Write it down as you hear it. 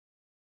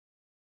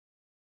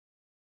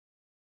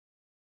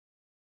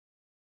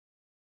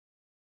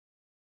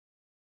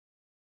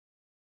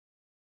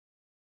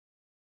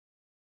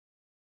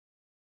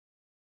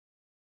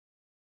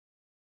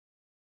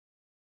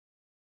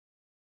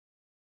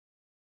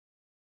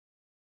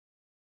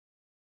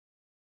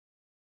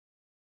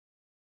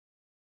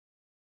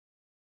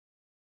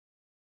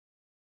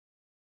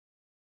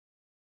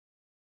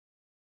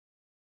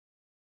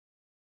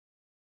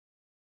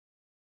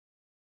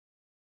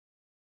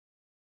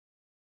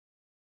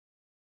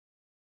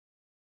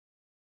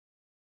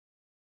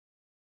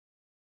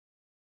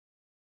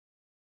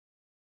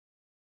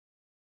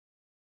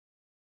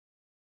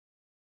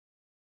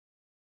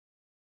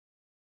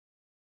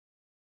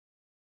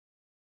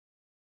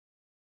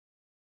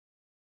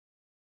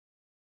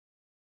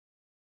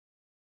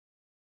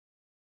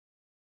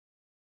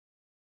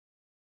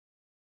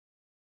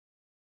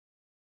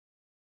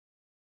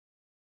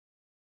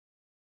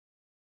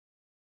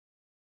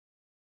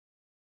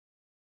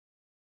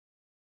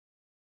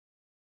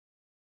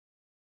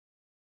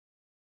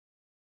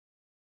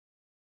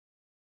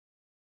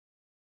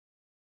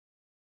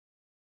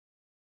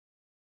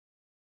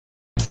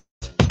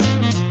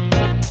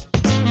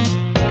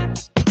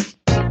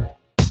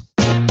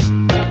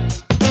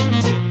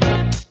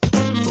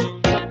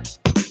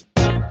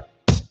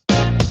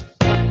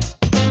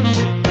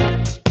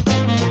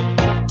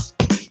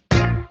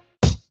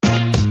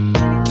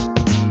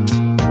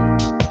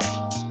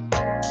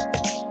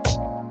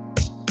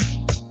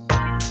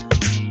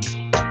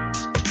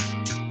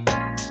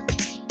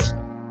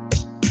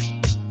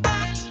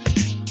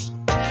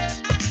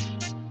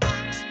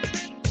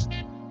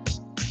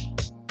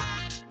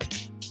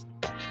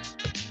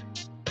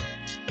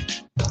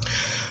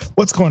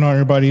What's going on,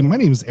 everybody? My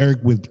name is Eric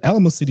with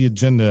Alamo City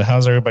Agenda.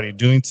 How's everybody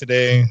doing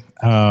today?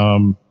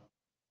 Good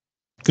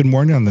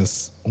morning on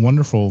this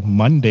wonderful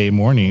Monday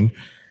morning.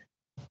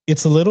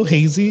 It's a little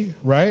hazy,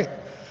 right?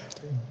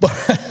 But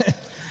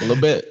a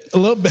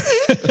little bit,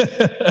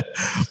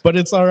 but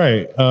it's all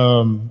right.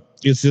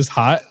 It's just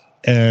hot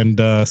and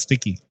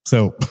sticky.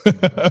 So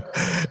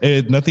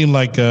nothing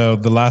like the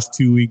last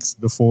 2 weeks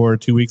before.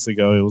 2 weeks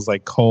ago, it was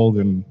like cold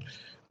and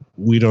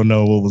we don't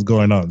know what was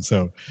going on.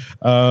 So,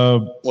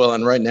 well,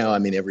 and right now, I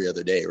mean, every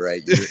other day,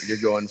 right? You're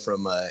going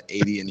from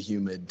 80 and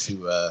humid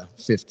to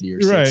 50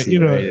 or 60. Right. You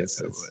know, right?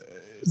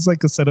 It's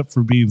like a setup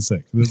for being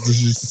sick. This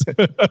is just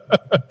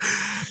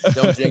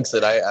Don't jinx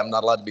it. I'm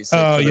not allowed to be sick.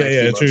 Oh,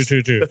 yeah.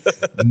 True.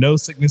 No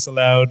sickness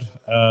allowed.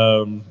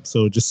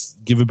 So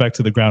just give it back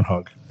to the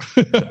groundhog.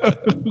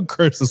 Who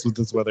curses with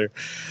this weather?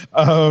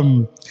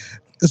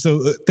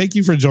 So thank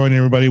you for joining,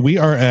 everybody. We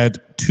are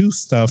at Two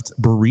Stuffed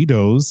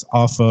Burritos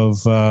off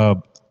of,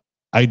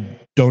 I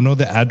don't know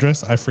the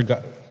address. I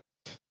forgot.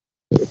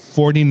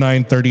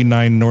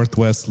 4939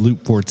 Northwest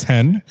Loop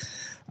 410.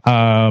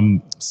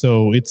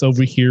 So it's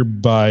over here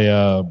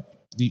by,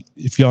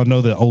 if y'all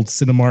know the old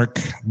Cinemark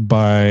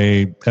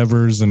by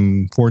Evers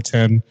and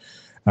 410,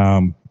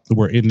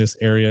 we're in this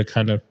area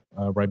kind of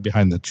right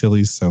behind the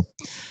Chili's. So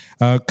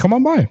come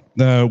on by.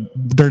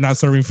 They're not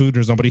serving food.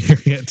 There's nobody here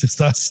yet,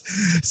 just us.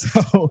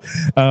 So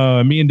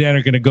me and Dan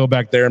are going to go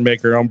back there and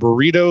make our own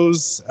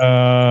burritos.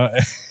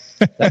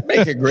 That'd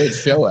make a great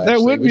show,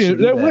 actually.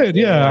 That would.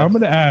 Yeah. I'm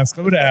going to ask.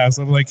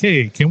 I'm like,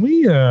 hey, can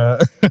we,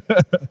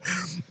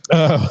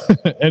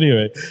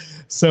 anyway,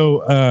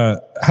 so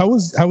how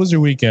was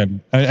your weekend?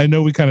 I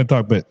know we kind of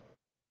talked, but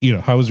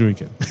how was your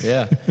weekend?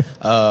 Yeah.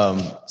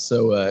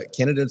 So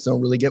candidates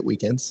don't really get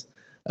weekends.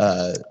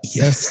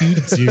 Yes, you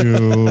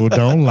do.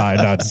 Don't lie.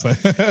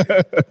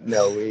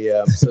 No, we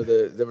so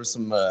there was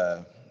some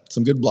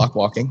good block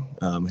walking.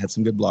 Had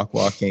some good block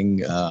walking.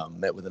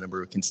 Met with a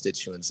number of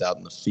constituents out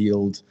in the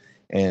field,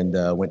 and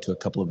went to a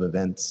couple of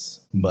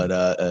events. But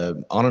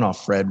on and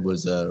off Fred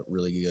was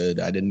really good.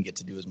 I didn't get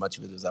to do as much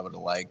of it as I would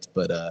have liked,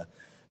 but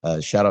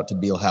shout out to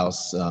Beal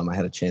House. I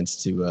had a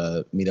chance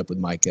to meet up with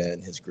Micah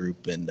and his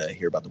group and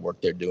hear about the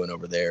work they're doing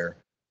over there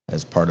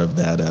as part of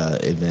that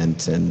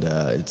event. And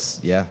it's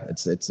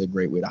a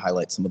great way to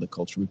highlight some of the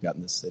culture we've got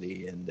in the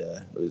city. And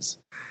it was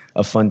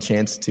a fun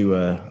chance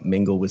to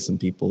mingle with some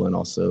people and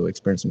also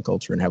experience some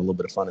culture and have a little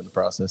bit of fun in the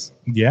process.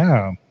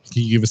 Yeah.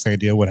 Can you give us an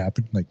idea what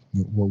happened? Like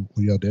what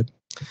y'all did?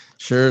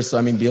 Sure. So,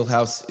 I mean, Beal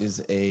House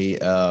is a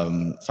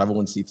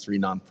 501c3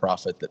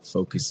 nonprofit that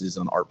focuses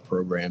on art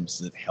programs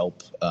that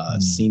help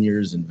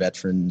seniors and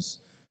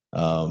veterans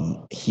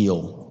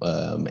heal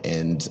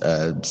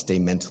and stay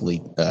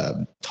mentally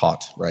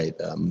taut, right?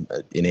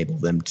 Enable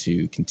them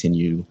to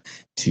continue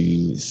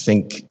to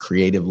think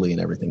creatively and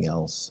everything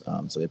else.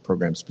 So they have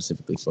programs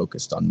specifically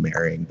focused on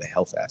marrying the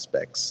health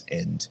aspects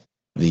and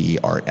the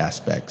art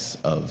aspects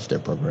of their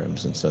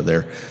programs. And so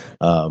they're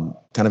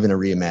kind of in a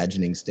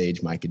reimagining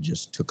stage. Micah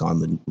just took on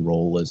the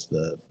role as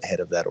the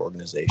head of that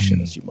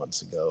organization a few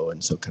months ago.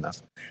 And so kind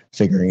of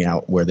figuring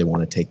out where they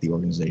want to take the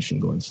organization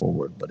going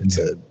forward. But it's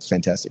a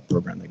fantastic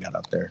program they got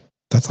out there.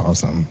 That's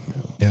awesome.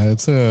 Yeah,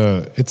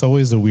 it's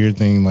always a weird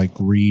thing, like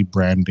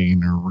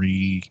rebranding or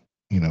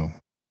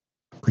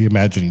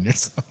reimagining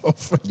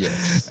yourself.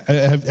 Yes.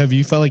 Have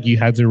you felt like you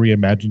had to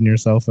reimagine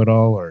yourself at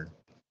all, or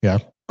yeah?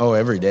 Oh,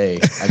 every day.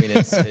 I mean,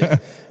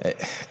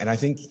 and I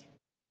think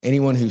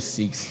anyone who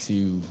seeks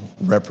to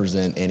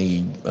represent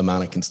any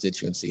amount of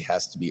constituency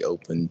has to be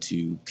open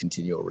to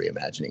continual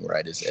reimagining,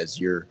 right? As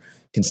your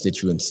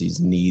constituency's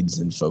needs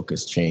and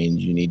focus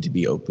change, you need to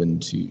be open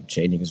to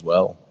changing as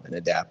well and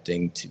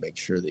adapting to make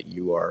sure that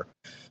you are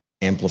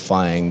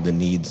amplifying the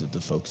needs of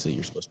the folks that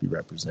you're supposed to be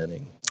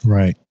representing.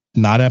 Right.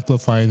 Not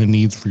amplifying the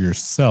needs for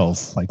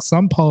yourself. Like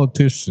some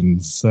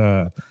politicians,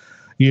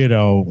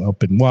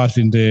 up in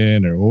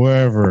Washington or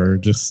wherever,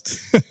 just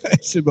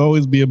it should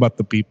always be about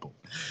the people.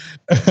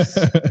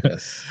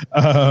 Yes.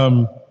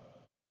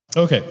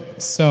 Okay,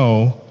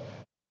 so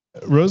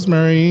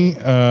Rosemary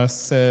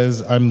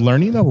says, I'm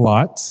learning a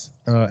lot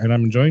and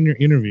I'm enjoying your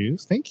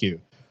interviews. Thank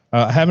you.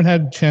 I haven't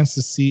had a chance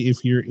to see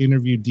if you're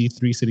interviewed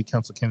D3 city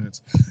council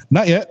candidates.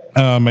 Not yet.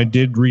 I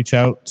did reach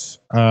out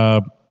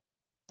to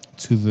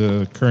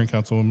the current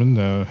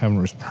councilwoman.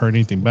 Haven't heard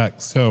anything back.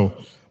 So,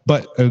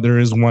 but there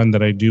is one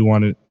that I do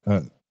want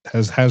to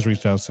has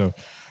reached out. So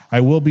I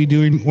will be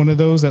doing one of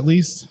those at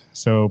least.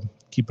 So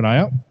keep an eye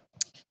out.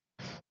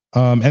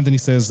 Anthony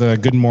says,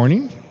 good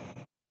morning.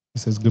 He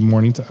says good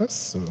morning to us.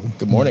 So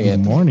good morning,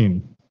 Anthony. Good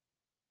morning.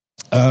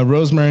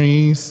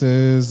 Rosemary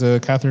says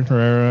Catherine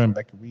Herrera and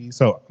Becca Reed.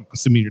 So I'm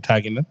assuming you're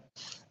tagging them.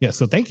 Yeah,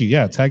 so thank you.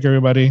 Yeah, tag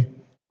everybody.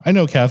 I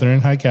know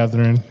Catherine. Hi,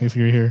 Catherine, if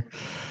you're here.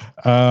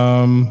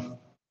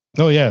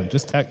 Oh yeah,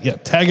 just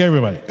tag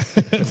everybody.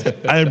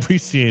 I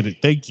appreciate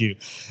it. Thank you.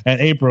 And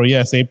April,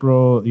 yes,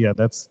 April. Yeah,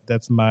 that's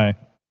my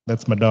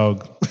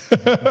dog.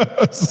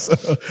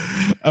 So,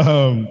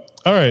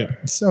 all right.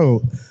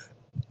 So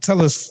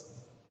tell us.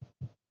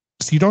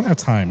 So you don't have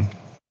time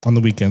on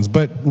the weekends,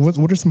 but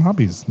what are some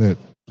hobbies that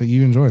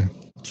you enjoy?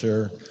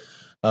 Sure.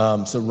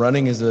 So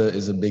running is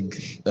a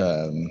big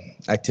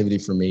activity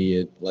for me.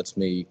 It lets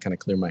me kind of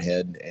clear my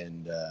head,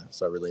 and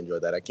so I really enjoy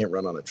that. I can't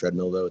run on a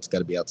treadmill though; it's got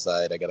to be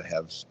outside. I got to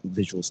have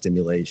visual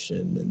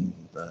stimulation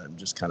and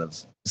just kind of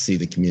see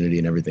the community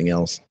and everything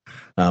else.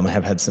 I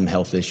have had some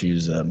health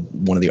issues.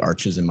 One of the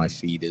arches in my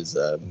feet is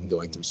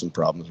going through some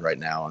problems right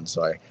now, and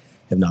so I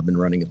have not been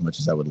running as much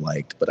as I would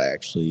like. But I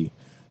actually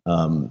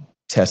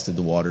tested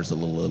the waters a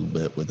little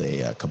bit with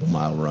a couple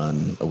mile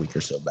run a week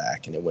or so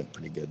back, and it went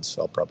pretty good.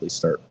 So I'll probably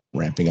start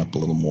ramping up a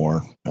little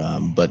more.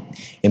 But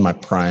in my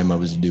prime, I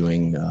was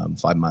doing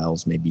 5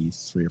 miles, maybe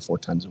 3 or 4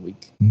 times a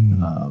week.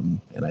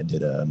 And I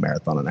did a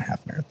marathon and a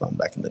half marathon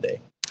back in the day.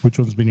 Which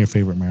one's been your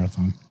favorite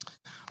marathon?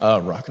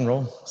 Rock and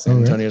roll. San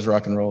Antonio's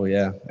rock and roll.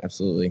 Yeah,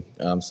 absolutely.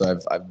 So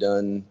I've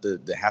done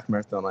the half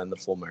marathon and the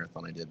full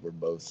marathon I did were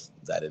both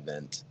that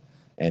event.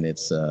 And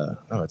it's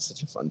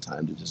such a fun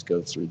time to just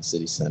go through the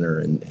city center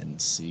and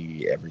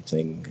see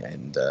everything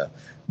and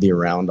be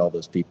around all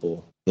those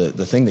people.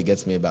 The thing that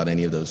gets me about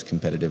any of those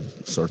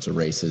competitive sorts of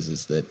races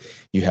is that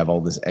you have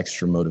all this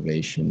extra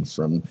motivation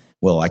from,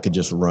 well, I could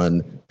just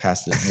run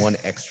past this one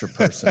extra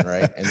person,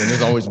 right? And then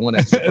there's always one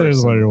extra person.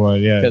 There's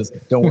one, yeah. Because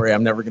don't worry,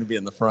 I'm never going to be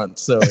in the front.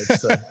 So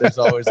it's, there's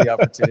always the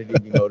opportunity to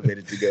be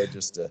motivated to go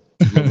just a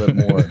little bit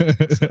more.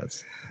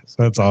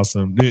 So that's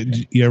awesome.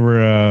 Did you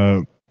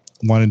ever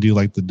want to do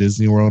like the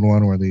Disney World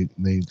one where they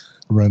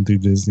run through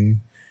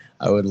Disney?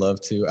 I would love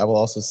to. I will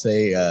also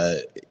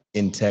say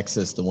in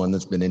Texas, the one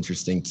that's been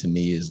interesting to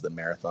me is the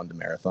Marathon to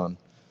Marathon.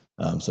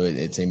 So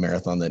it's a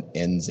marathon that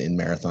ends in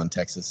Marathon,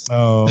 Texas.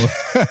 Oh,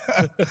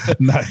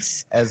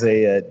 nice. As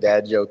a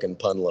dad joke and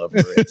pun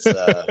lover, it's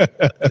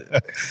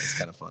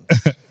kind of fun.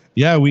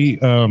 Yeah, we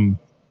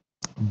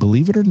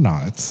believe it or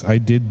not, I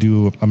did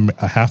do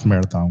a half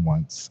marathon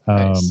once,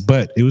 nice.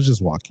 But it was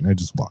just walking. I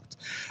just walked.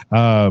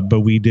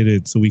 But we did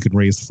it so we could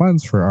raise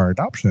funds for our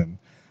adoption.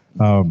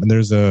 And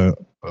there's a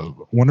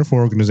wonderful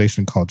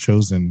organization called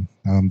Chosen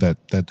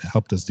that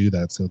helped us do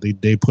that. So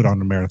they put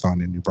on a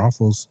marathon in New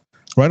Braunfels,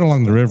 right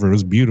along the river. It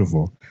was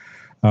beautiful.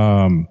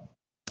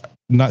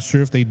 Not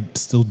sure if they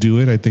still do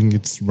it. I think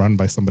it's run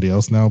by somebody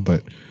else now.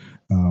 But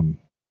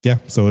yeah,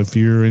 so if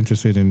you're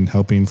interested in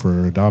helping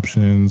for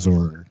adoptions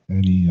or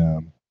any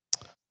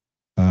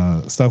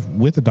stuff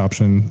with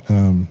adoption,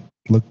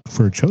 look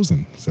for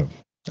Chosen. So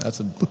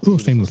that's a cool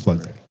shameless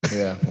plug.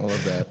 Yeah, I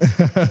love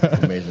that.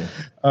 Amazing.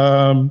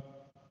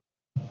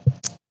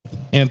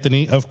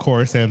 Anthony, of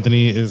course,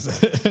 Anthony is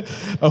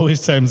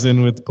always chimes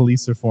in with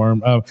police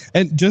reform.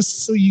 And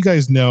just so you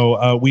guys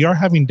know, we are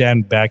having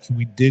Dan back.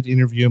 We did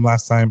interview him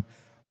last time.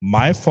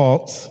 My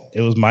fault.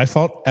 It was my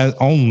fault as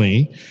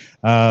only.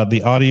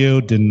 The audio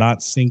did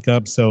not sync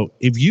up. So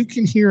if you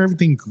can hear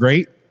everything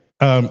great,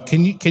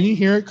 can you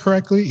hear it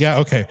correctly? Yeah.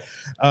 Okay.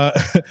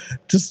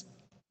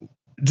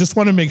 Just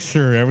want to make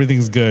sure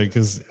everything's good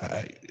because,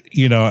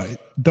 I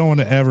don't want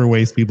to ever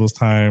waste people's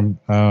time.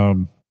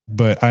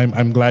 But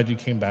I'm glad you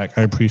came back.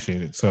 I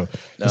appreciate it. So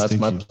no, it's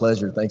my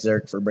pleasure. Thanks,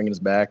 Eric, for bringing us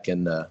back.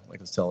 And like I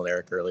was telling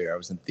Eric earlier, I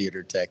was in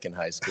theater tech in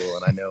high school,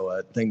 and I know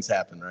things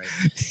happen, right?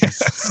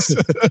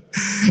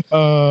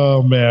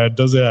 Oh man,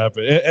 does it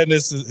happen? And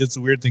it's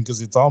a weird thing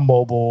because it's all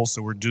mobile,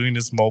 so we're doing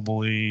this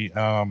mobilely.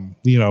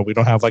 We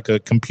don't have like a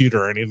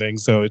computer or anything,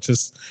 so it's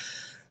just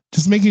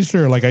making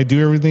sure like I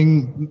do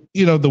everything,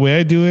 the way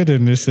I do it,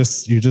 and it's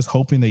just you're just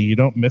hoping that you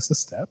don't miss a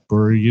step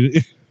or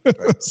you.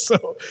 Right.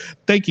 So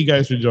thank you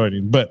guys for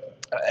joining.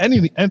 But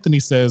Anthony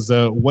says,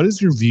 what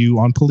is your view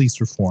on police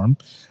reform?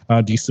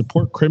 Do you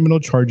support criminal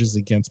charges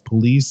against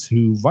police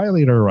who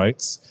violate our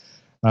rights?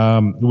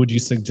 Would you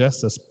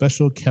suggest a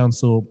special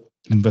counsel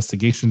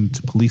investigation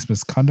to police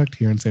misconduct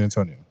here in San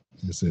Antonio?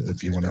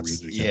 If you want to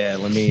read it. Yeah,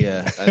 let me,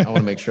 I want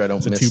to make sure I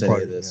don't miss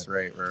any of this.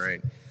 Yeah.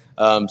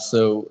 Right.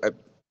 So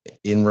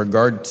in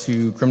regard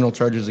to criminal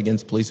charges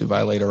against police who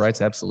violate our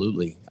rights,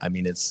 absolutely. I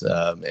mean, it's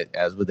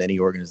as with any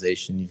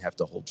organization, you have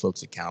to hold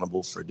folks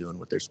accountable for doing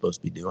what they're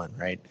supposed to be doing,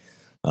 right?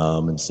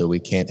 And so we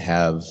can't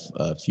have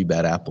a few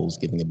bad apples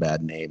giving a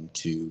bad name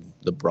to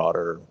the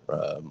broader,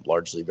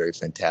 largely very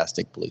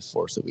fantastic police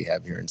force that we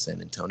have here in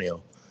San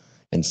Antonio.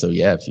 And so,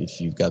 yeah, if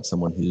you've got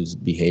someone who's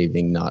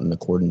behaving not in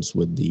accordance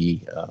with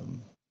the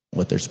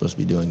what they're supposed to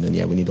be doing, then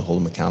yeah, we need to hold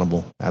them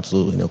accountable.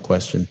 Absolutely, no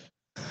question.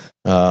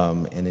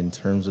 And in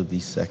terms of the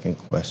second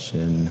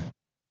question,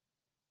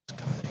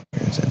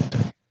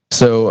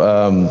 so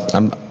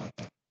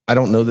I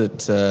don't know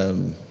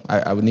that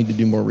I would need to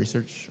do more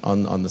research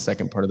on the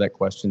second part of that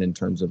question in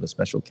terms of a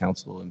special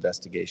counsel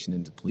investigation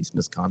into police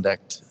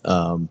misconduct.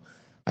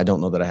 I don't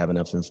know that I have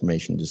enough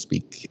information to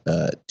speak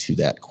to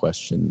that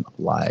question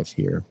live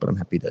here, but I'm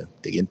happy to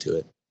dig into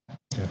it.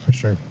 Yeah, for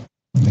sure.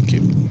 Thank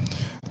you.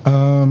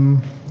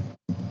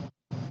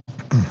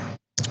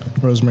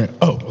 Rosemary.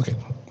 Oh, okay.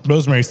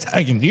 Rosemary's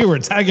tagging. You were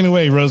tagging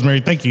away,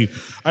 Rosemary. Thank you.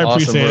 I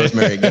appreciate it.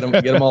 Rosemary. Get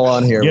them all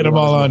on here. Get them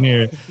all on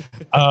here.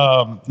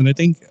 And I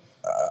think,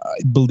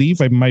 I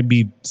believe I might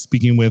be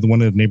speaking with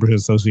one of the neighborhood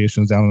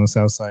associations down on the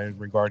south side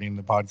regarding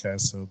the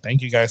podcast. So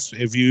thank you guys.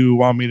 If you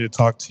want me to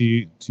talk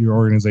to your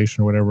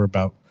organization or whatever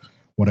about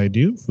what I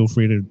do, feel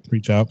free to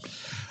reach out.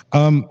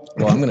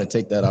 Well, I'm going to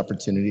take that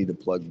opportunity to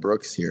plug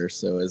Brooks here.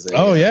 So as a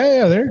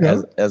there you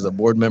go. as a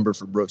board member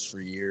for Brooks for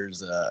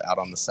years, out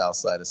on the south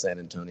side of San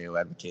Antonio,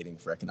 advocating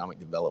for economic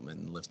development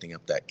and lifting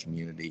up that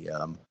community.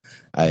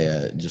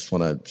 I just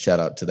want to shout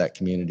out to that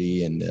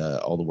community and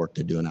all the work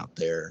they're doing out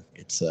there.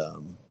 It's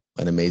an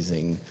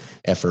amazing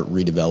effort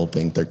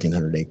redeveloping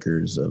 1,300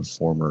 acres of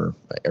former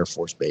Air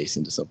Force Base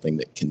into something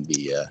that can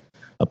be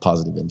a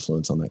positive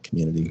influence on that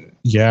community.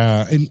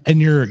 Yeah,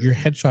 and your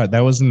headshot,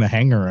 that was in the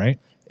hangar, right?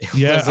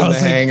 Yeah, I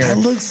was like, that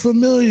looks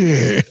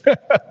familiar.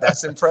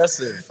 That's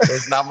impressive.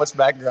 There's not much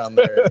background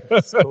there.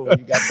 So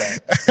you got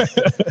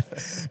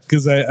that.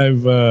 Because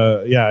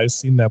I've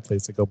seen that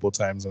place a couple of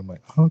times. I'm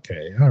like,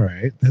 okay, all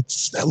right,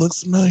 that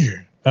looks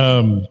familiar.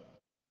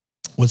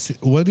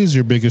 What is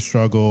your biggest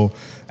struggle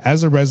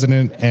as a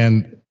resident,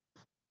 and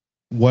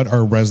what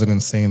are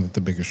residents saying that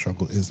the biggest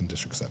struggle is in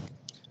District 7?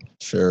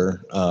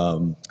 Sure.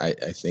 I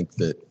think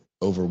that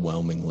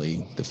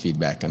overwhelmingly the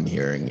feedback I'm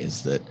hearing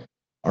is that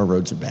our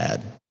roads are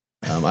bad.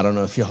 I don't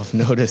know if y'all have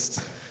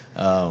noticed.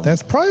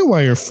 That's probably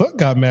why your foot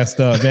got messed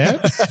up, man.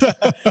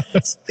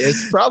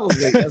 That's probably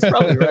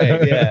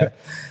right. Yeah.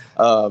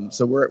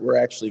 So we're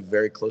actually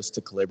very close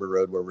to Calabria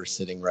Road, where we're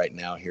sitting right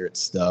now here at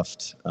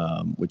Stuffed,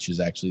 which is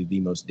actually the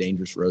most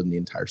dangerous road in the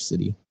entire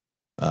city.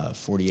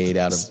 48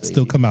 out of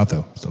still come out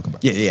though.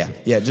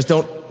 Yeah. Just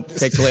don't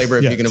take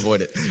Calabria if you can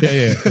avoid it.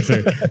 Yeah, for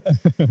sure.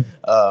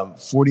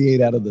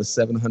 48 out of the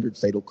 700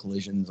 fatal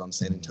collisions on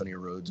San Antonio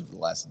roads over the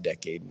last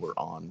decade were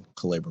on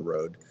Calabria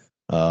Road.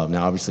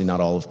 Now, obviously, not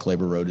all of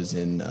Calabria Road is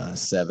in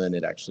 7.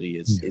 It actually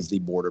is the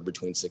border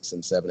between 6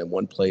 and 7 in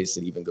one place.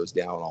 It even goes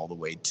down all the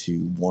way to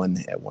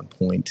 1 at one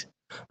point.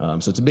 So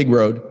it's a big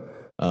road,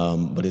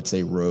 but it's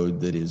a road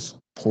that is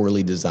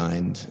poorly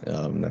designed.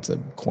 That's a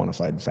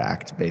quantified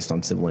fact based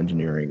on civil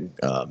engineering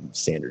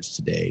standards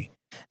today,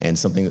 and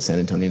something that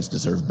San Antonians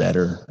deserve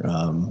better.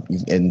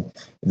 And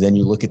then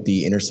you look at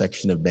the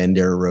intersection of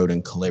Bandera Road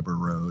and Calabria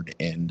Road,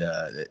 and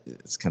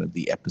it's kind of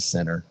the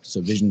epicenter. So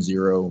Vision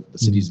Zero, the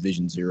city's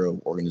Vision Zero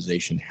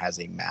organization, has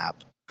a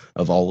map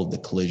of all of the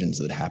collisions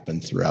that happen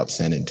throughout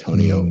San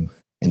Antonio.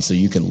 And so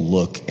you can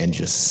look and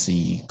just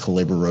see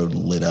Calabria Road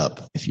lit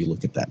up if you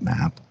look at that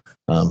map.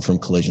 From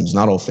collisions,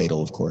 not all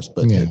fatal, of course,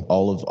 but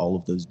all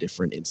of those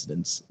different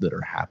incidents that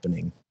are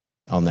happening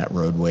on that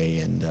roadway,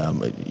 and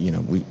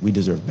we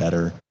deserve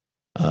better.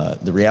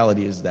 The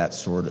reality is that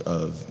sort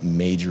of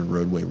major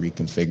roadway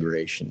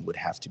reconfiguration would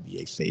have to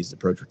be a phased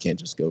approach. We can't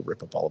just go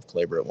rip up all of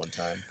Calabria at one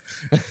time.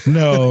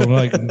 No,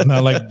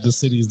 not like the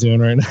city's doing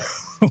right now.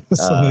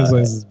 Some of these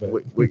places,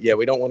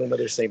 we don't want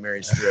another St.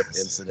 Mary's Strip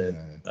incident,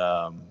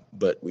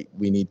 but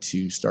we need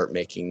to start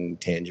making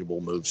tangible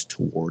moves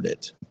toward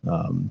it.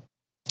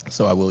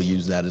 So I will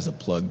use that as a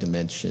plug to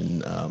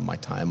mention my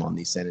time on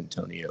the San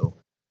Antonio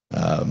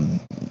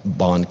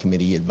Bond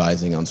Committee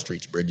advising on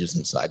streets, bridges,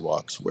 and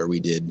sidewalks, where we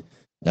did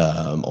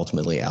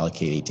ultimately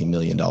allocate $18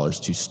 million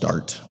to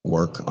start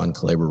work on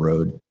Calabria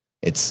Road.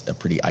 It's a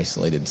pretty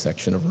isolated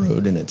section of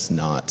road, and it's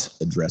not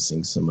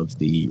addressing some of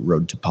the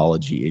road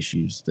topology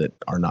issues that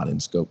are not in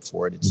scope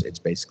for it. It's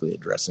basically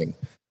addressing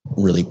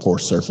really poor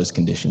surface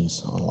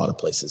conditions on a lot of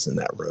places in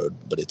that road,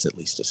 but it's at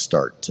least a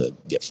start to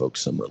get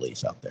folks some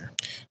relief out there.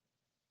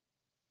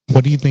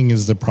 What do you think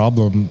is the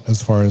problem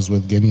as far as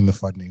with getting the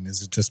funding?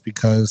 Is it just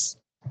because,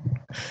 I'm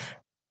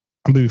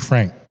going to be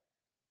frank,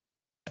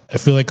 I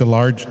feel like a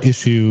large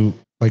issue,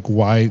 like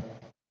why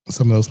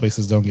some of those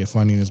places don't get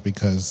funding, is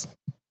because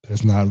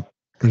there's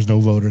no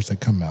voters that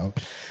come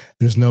out.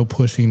 There's no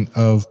pushing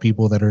of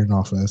people that are in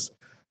office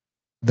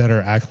that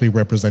are actually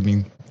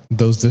representing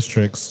those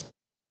districts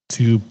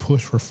to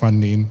push for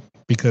funding,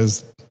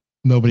 because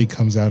nobody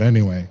comes out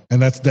anyway.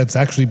 And that's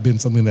actually been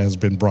something that has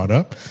been brought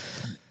up.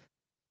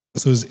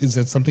 So is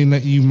that something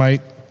that you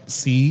might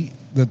see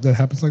that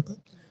happens like that?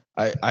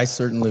 I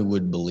certainly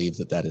would believe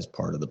that is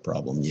part of the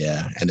problem.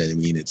 Yeah. And I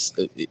mean,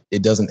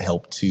 it doesn't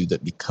help too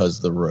that because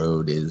the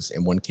road is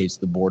in one case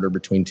the border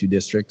between two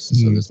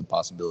districts. So there's the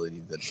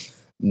possibility that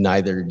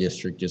neither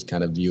district is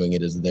kind of viewing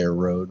it as their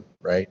road.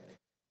 Right.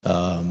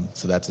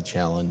 So that's a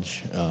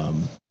challenge.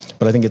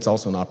 But I think it's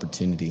also an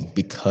opportunity,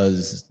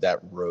 because that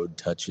road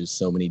touches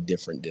so many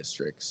different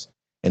districts,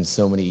 and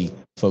so many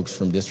folks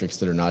from districts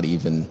that are not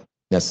even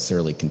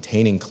necessarily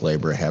containing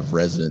Calabria have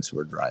residents who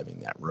are driving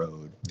that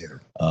road.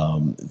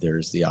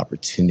 There's the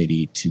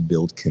opportunity to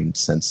build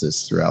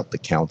consensus throughout the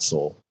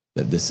council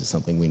that this is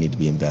something we need to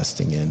be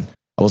investing in.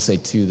 I will say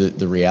too that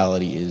the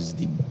reality is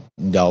the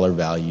dollar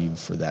value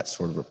for that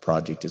sort of a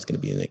project is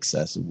going to be in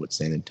excess of what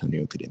San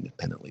Antonio could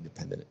independently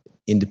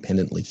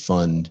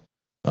fund.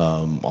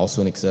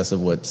 Also in excess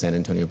of what San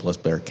Antonio plus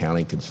Bexar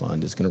County could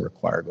fund. Is going to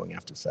require going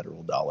after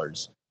federal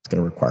dollars. It's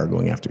going to require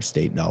going after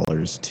state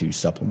dollars to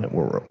supplement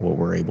what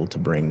we're able to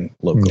bring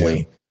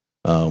locally,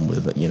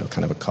 with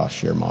kind of a cost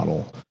share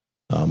model,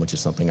 which is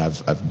something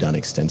I've done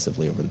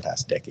extensively over the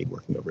past decade,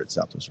 working over at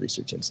Southwest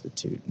Research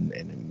Institute, and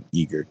I'm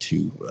eager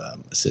to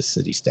assist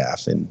city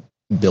staff in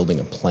building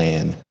a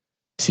plan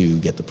to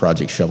get the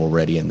project shovel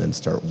ready, and then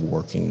start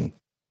working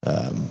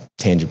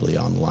tangibly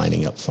on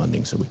lining up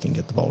funding so we can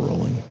get the ball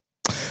rolling.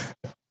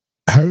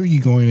 How are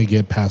you going to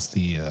get past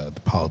the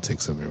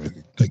politics of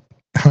everything? Like,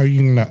 how are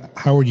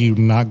you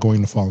not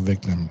going to fall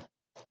victim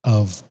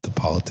of the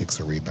politics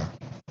arena?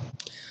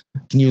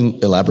 Can you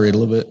elaborate a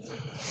little bit?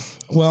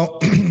 Well,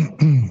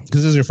 because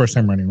this is your first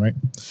time running, right?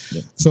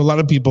 Yeah. So a lot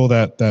of people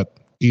that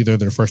either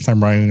their first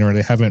time running or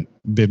they haven't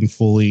been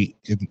fully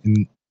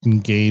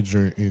engaged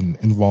or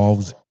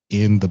involved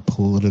in the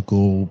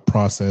political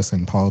process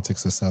and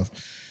politics and stuff,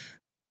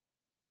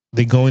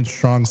 they go in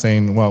strong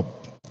saying, well,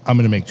 I'm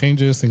going to make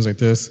changes, things like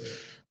this.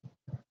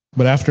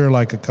 But after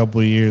like a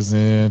couple of years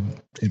in,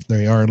 if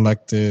they are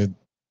elected,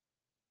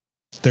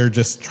 they're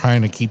just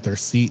trying to keep their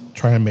seat,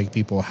 trying to make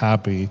people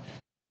happy.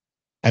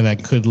 And I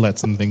could let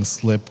some things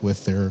slip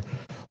with their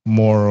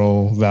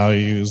moral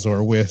values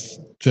or with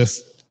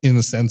just in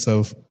the sense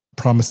of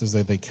promises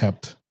that they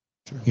kept,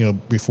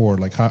 before.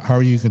 Like, how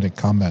are you going to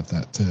combat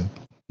that to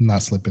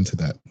not slip into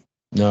that?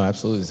 No,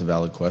 absolutely. It's a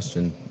valid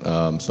question.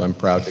 So I'm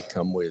proud to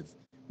come with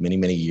many,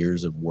 many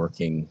years of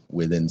working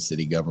within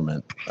city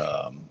government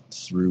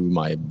through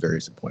my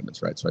various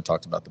appointments, right? So I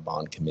talked about the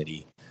bond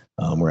committee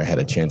where I had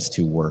a chance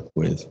to work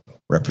with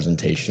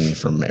representation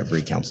from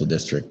every council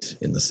district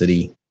in the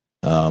city.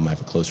 I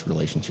have a close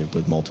relationship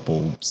with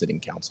multiple sitting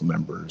council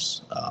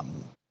members.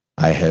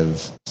 I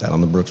have sat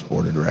on the Brooks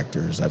Board of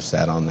Directors. I've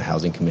sat on the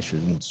Housing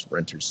Commission's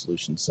Renters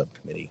Solutions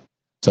Subcommittee.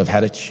 So I've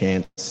had a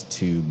chance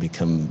to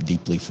become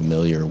deeply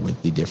familiar with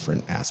the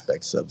different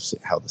aspects of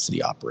how the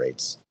city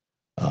operates.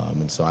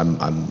 And so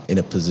I'm in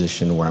a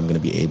position where I'm going to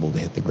be able to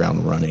hit the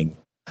ground running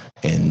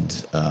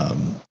and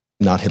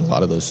not hit a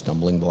lot of those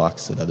stumbling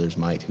blocks that others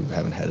might who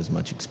haven't had as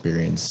much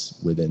experience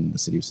within the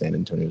city of San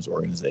Antonio's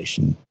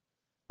organization.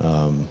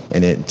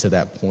 To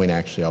that point,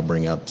 actually, I'll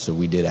bring up, so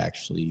we did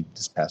actually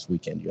this past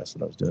weekend, you asked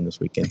what I was doing this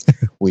weekend,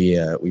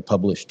 we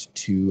published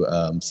two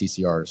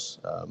CCRs,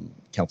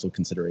 council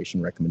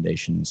consideration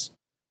recommendations,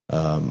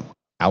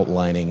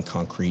 outlining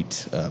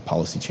concrete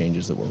policy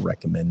changes that we're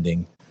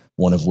recommending,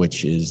 one of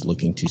which is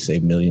looking to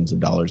save millions of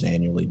dollars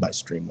annually by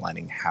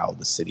streamlining how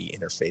the city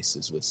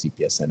interfaces with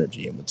CPS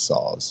Energy and with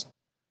SAWS.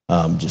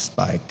 Just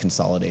by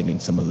consolidating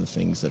some of the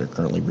things that are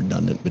currently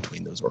redundant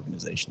between those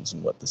organizations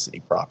and what the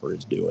city proper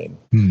is doing.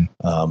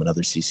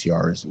 Another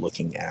CCR is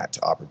looking at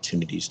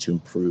opportunities to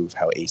improve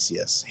how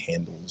ACS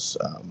handles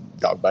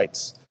dog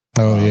bites.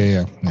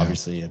 Yeah.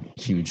 Obviously a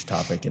huge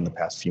topic in the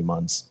past few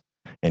months,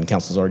 and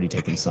council's already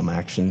taken some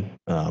action,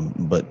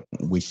 but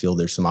we feel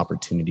there's some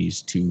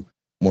opportunities to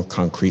more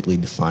concretely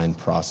define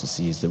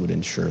processes that would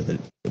ensure that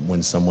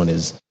when someone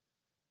is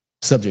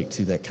subject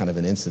to that kind of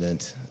an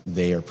incident,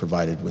 they are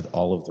provided with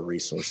all of the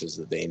resources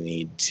that they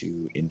need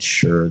to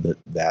ensure that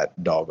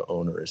that dog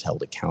owner is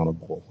held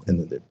accountable and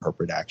that the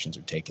appropriate actions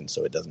are taken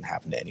so it doesn't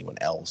happen to anyone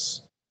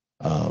else,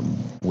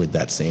 with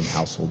that same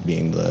household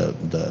being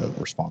the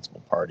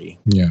responsible party.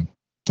 Yeah.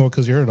 Well,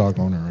 because you're a dog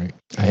owner, right?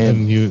 I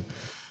am.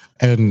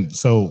 And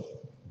so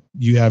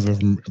you have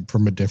it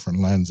from a different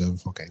lens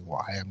of, okay,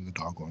 well, I am the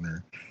dog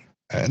owner.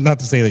 Not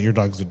to say that your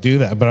dogs would do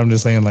that, but I'm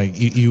just saying, like,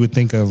 you would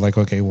think of, like,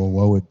 okay, well,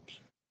 what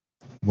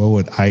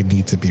would I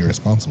need to be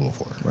responsible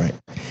for? Right.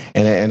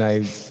 And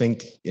I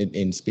think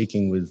in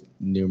speaking with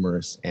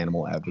numerous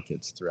animal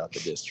advocates throughout the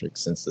district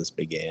since this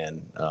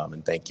began,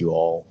 and thank you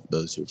all,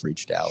 those who've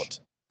reached out,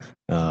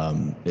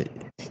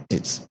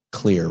 it's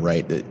clear,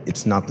 right, that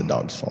it's not the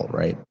dog's fault,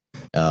 right?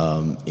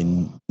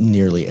 In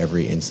nearly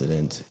every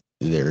incident,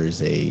 there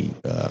is a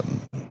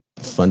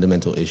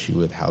fundamental issue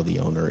with how the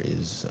owner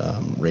is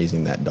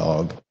raising that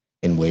dog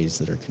in ways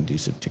that are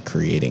conducive to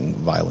creating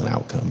violent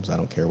outcomes. I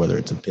don't care whether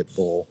it's a pit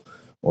bull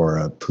or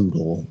a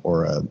poodle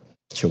or a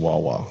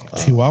Chihuahua.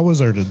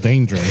 Chihuahuas are the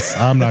dangerous.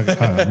 I'm not.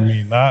 I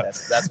mean, not.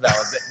 That's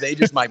valid. They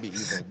just might be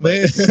evil.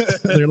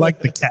 They're like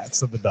the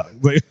cats of the dog.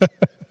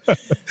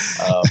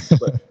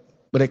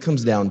 But it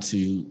comes down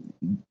to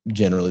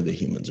generally the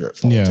humans are at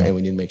fault, and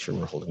we need to make sure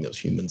we're holding those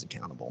humans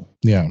accountable.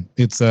 Yeah,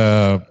 it's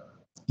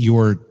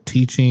you're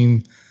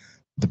teaching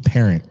the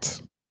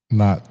parent,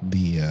 not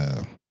the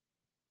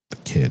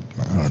kid.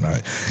 I don't know,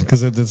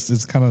 because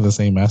it's kind of the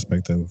same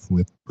aspect of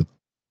with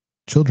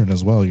children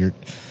as well. You're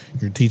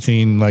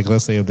teaching, like,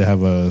 let's say if they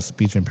have a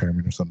speech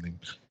impairment or something,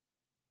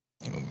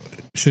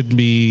 shouldn't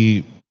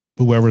be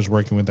whoever's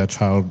working with that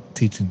child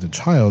teaching the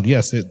child.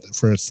 Yes,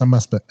 for some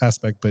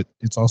aspect, but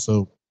it's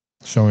also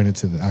showing it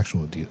to the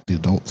actual the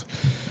adult,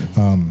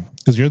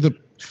 because you're the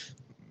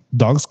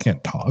dogs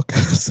can't talk,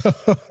 so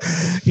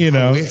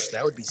I wish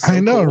that would be so I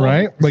know, cool.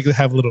 right? Like, they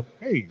have a little,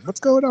 hey, what's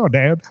going on,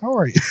 Dad? How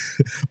are you?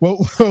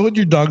 What would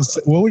your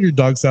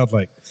dog sound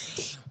like?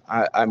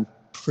 I'm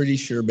pretty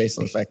sure, based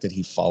on the fact that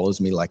he follows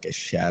me like a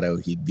shadow,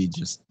 he'd be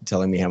just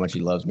telling me how much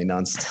he loves me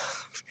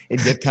nonstop.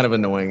 It'd get kind of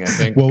annoying, I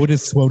think. What would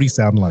he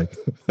sound like?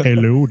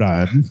 Hello,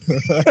 Dad.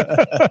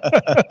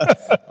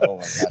 Oh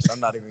my gosh, I'm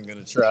not even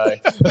gonna try.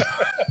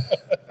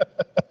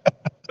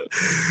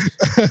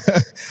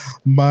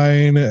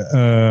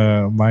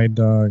 My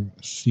dog,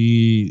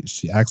 she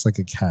acts like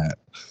a cat.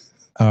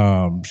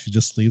 She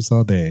just sleeps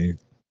all day.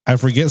 I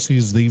forget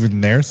she's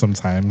even there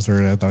sometimes,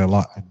 or that I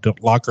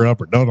lock her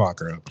up or don't lock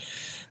her up.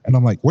 And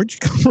I'm like, where'd you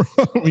come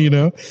from?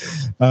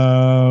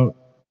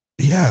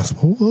 Yes.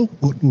 What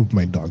would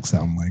my dog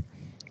sound like?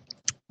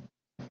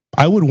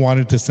 I would want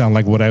it to sound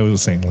like what I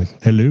was saying,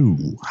 like, hello,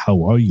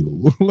 how are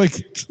you?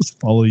 Like, just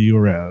follow you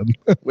around.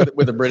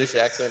 With a British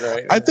accent,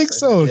 right? I think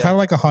so. Yeah. Kind of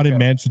like a Haunted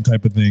Mansion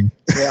type of thing.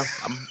 Yeah,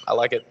 I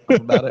like it.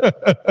 I'm about it.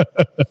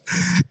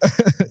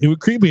 It would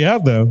creep me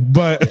out, though.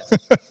 But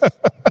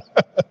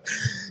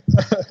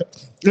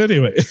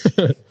anyway,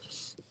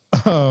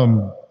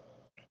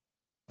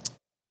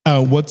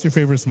 what's your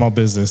favorite small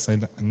business? I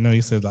know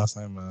you said last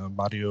time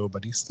Barrio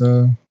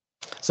Barista.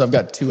 So I've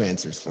got two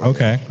answers for you.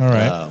 Okay, all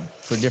right.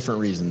 For different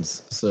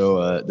reasons.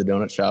 So the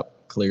donut shop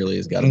clearly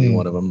has got to be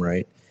one of them,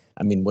 right?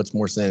 I mean, what's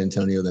more San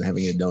Antonio than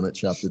having a donut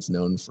shop that's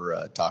known for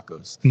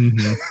tacos?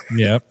 Mm-hmm.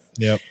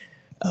 Yep.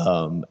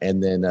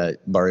 And then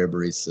Barrio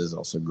Barista is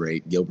also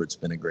great. Gilbert's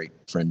been a great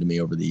friend to me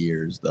over the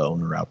years, the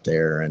owner out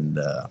there, and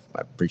I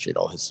appreciate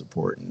all his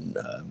support and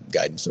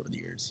guidance over the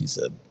years. He's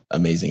an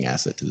amazing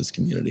asset to this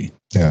community.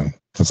 Yeah,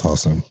 that's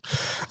awesome.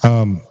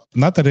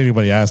 Not that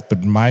anybody asked,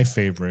 but my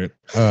favorite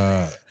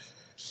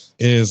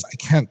is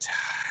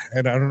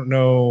I don't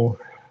know.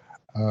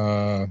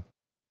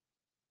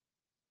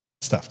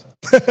 Stuffed.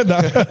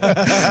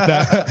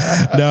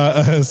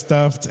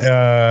 Stuffed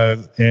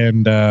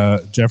and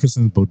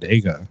Jefferson's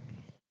Bodega.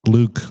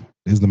 Luke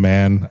is the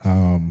man.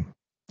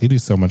 He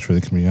does so much for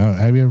the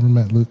community. Have you ever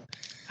met Luke?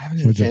 I haven't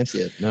had a chance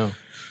yet. No.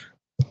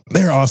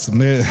 They're awesome.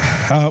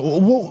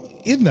 Well,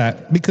 in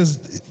that,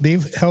 because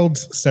they've held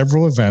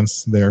several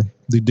events there.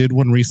 They did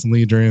one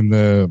recently during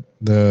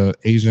the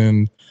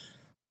Asian.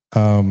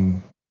 I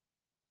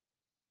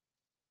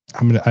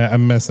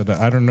messed it up.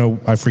 I don't know.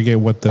 I forget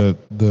what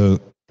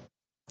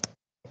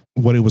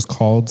what it was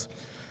called.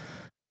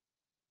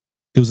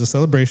 It was a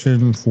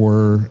celebration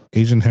for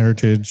Asian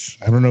heritage.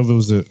 I don't know if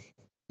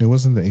it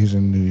wasn't the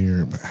Asian New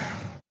Year.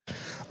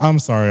 I'm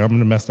sorry, I'm going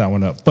to mess that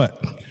one up.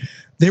 But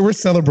they were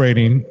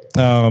celebrating,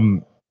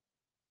 and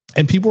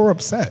people were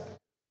upset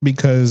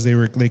because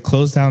they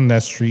closed down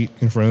that street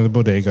in front of the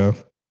bodega,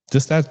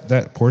 just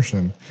that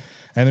portion,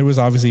 and it was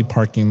obviously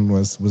parking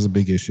was a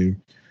big issue.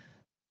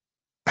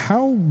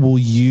 How will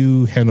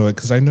you handle it?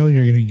 Because I know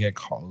you're going to get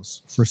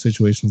calls for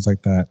situations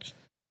like that.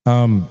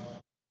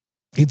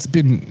 It's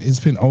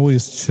been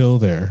always chill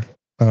there,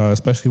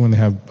 especially when they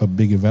have a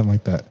big event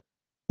like that.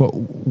 But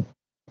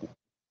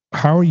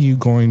how are you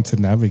going to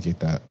navigate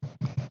that?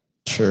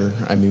 Sure.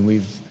 I mean,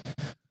 we've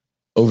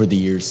over the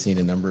years seen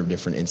a number of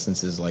different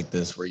instances like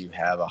this where you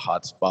have a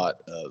hotspot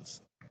of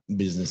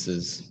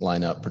businesses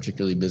line up,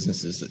 particularly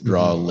businesses that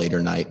draw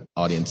later night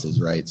audiences,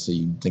 right? So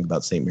you think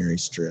about St.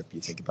 Mary's Strip, you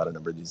think about a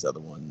number of these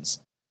other ones,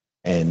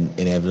 and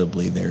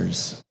inevitably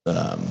there's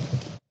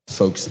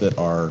folks that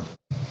are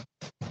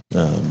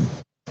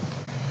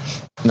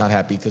not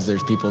happy because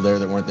there's people there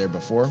that weren't there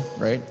before,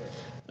 right?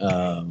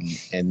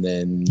 And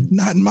then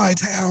not in my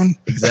town.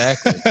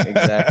 Exactly.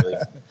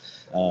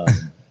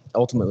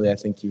 Ultimately, I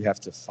think you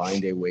have to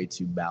find a way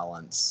to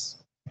balance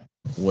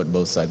what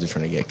both sides are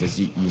trying to get, because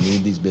you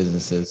need these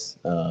businesses,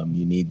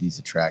 you need these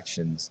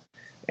attractions,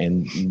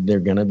 and they're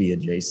going to be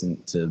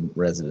adjacent to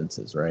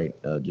residences, right?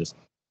 Just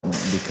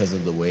because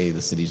of the way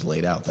the city's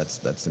laid out,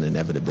 that's an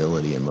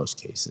inevitability in most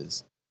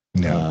cases.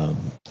 Yeah.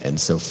 And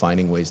so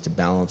finding ways to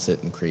balance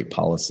it and create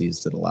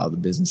policies that allow the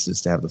businesses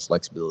to have the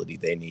flexibility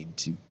they need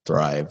to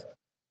thrive,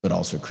 but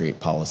also create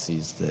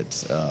policies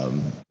that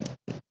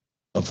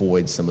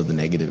avoid some of the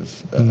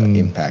negative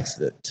impacts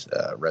that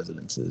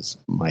residences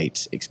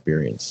might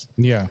experience.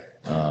 Yeah.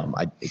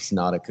 It's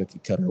not a cookie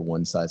cutter,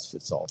 one size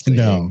fits all thing.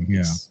 No,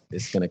 yeah.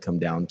 It's going to come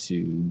down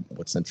to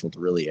what's central to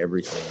really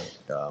everything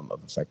of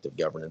effective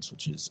governance,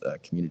 which is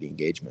community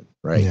engagement,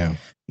 right? Yeah.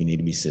 You need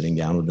to be sitting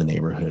down with the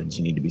neighborhoods.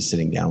 You need to be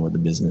sitting down with the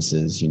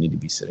businesses. You need to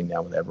be sitting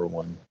down with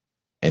everyone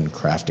and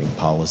crafting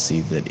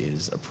policy that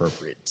is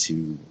appropriate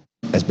to,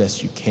 as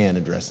best you can,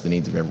 address the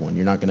needs of everyone.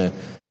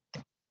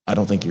 I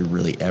don't think you're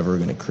really ever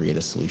going to create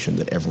a solution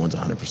that everyone's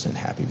 100%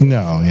 happy with.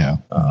 No, yeah.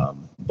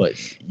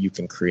 But you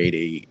can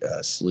create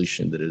a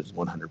solution that is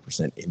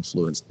 100%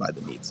 influenced by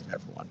the needs of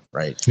everyone,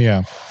 right?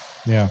 Yeah.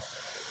 And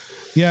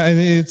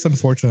it's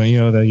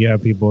unfortunate, that you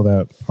have people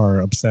that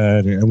are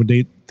upset.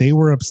 And they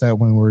were upset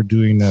when we were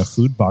doing the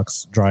food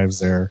box drives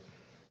there.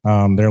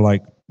 They're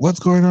like, "What's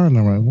going on?" And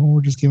I'm like, "Well,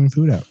 we're just giving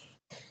food out.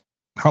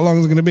 How long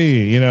is it going to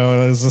be?"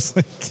 It's just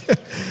like.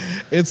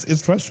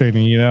 It's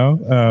frustrating,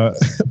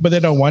 but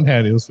then on one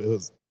hand, it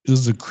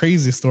was a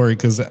crazy story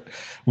because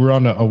we're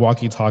on a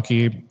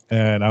walkie-talkie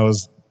and I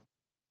was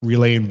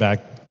relaying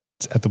back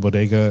at the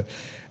bodega.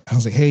 I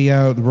was like, "Hey,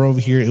 yeah, we're over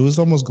here." It was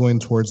almost going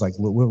towards like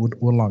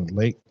Woodlawn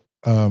Lake,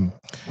 and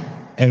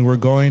we're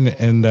going,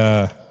 and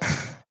there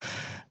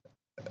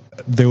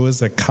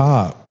was a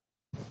cop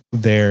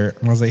there,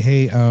 and I was like,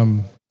 "Hey,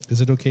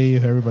 is it okay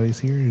if everybody's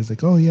here?" He's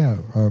like, "Oh yeah,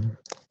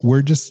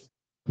 we're just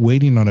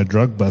waiting on a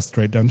drug bust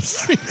right down the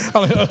street."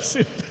 I'm like, "Oh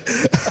shit."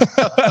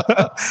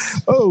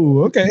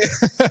 Oh, okay.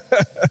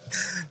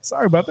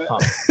 Sorry about that. Huh.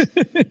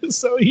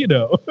 So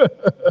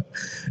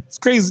it's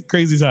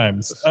crazy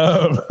times.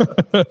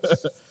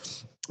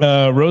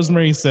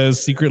 Rosemary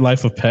says Secret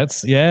Life of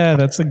Pets. Yeah,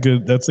 that's a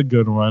good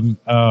one.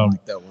 I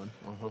like that one.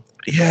 Uh-huh.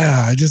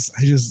 Yeah,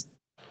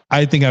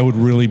 I think I would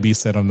really be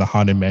set on the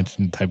Haunted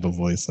Mansion type of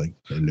voice, like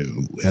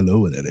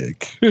hello,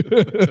 Eric,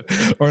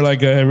 or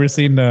like ever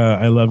seen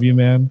I Love You,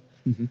 Man?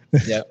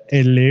 Yeah.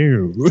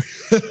 Hello.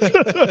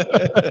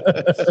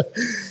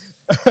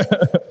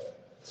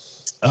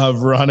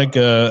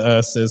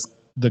 Veronica says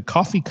the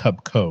Coffee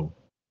Cup Co.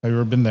 Have you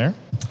ever been there?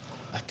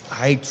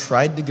 I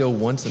tried to go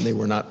once and they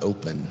were not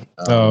open.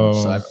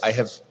 So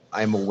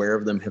I'm aware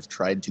of them, have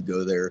tried to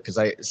go there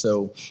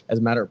so as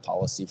a matter of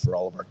policy for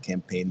all of our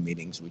campaign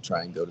meetings, we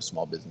try and go to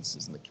small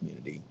businesses in the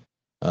community.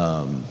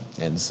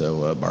 And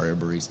so Barrio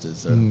Barista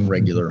is a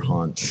regular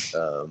haunt.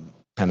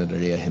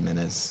 Panaderia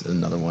Jimenez,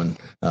 another one,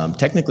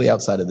 technically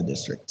outside of the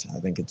district. I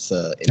think it's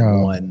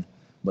in one,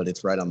 but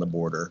it's right on the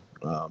border.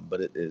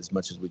 But as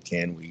much as we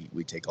can,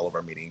 we take all of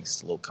our meetings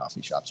to little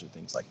coffee shops or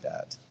things like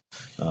that.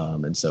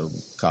 And so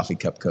Coffee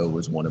Cup Co.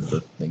 was one of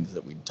the things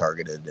that we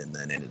targeted and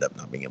then ended up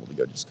not being able to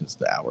go just because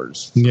the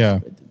hours it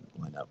didn't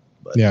line up.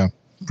 But yeah,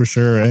 for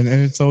sure. And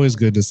it's always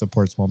good to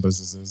support small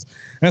businesses.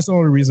 And that's the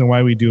only reason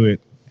why we do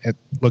it at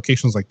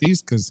locations like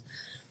these, because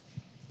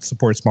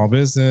support small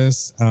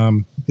business.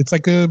 It's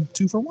like a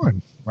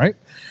 2-for-1, right?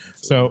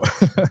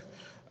 Absolutely.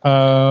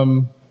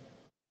 So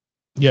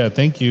yeah,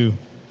 thank you.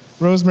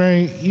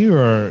 Rosemary, you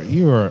are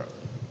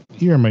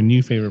my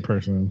new favorite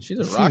person. She's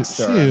a rock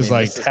star. She is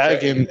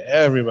tagging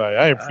everybody.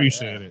 I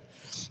appreciate it.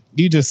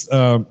 You just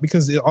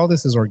because all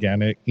this is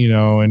organic,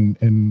 and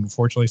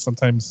unfortunately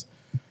sometimes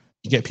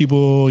you get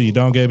people, you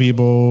don't get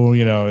people,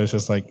 it's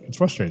just like it's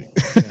frustrating.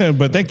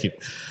 But thank you.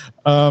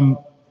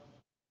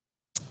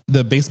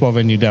 The baseball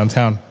venue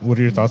downtown, what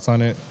are your thoughts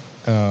on it?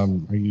 Are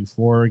you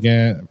for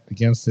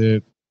against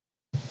it?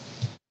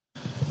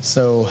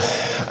 So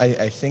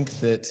I think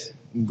that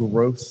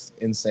growth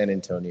in San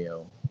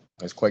Antonio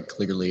has quite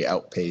clearly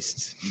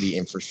outpaced the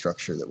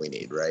infrastructure that we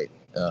need, right?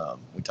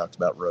 We talked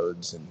about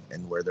roads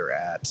and where they're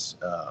at.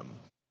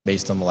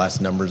 Based on the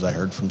last numbers I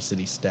heard from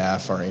city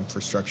staff, our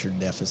infrastructure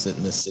deficit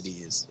in this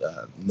city is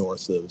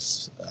north of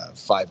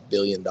 $5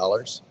 billion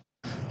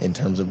in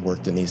terms of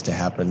work that needs to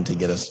happen to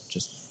get us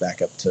just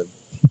back up to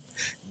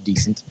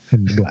decent.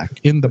 In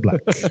the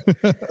black.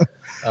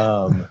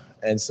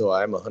 And so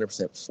I'm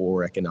 100%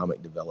 for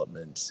economic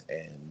development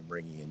and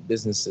bringing in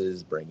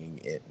businesses,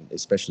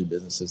 especially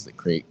businesses that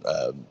create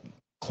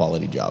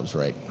quality jobs,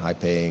 right?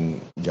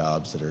 High-paying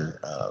jobs that are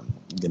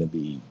going to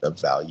be of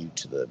value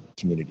to the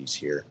communities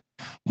here.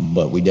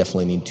 But we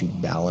definitely need to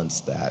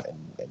balance that and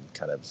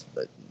kind of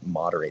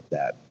moderate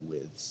that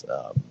with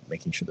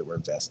making sure that we're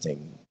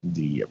investing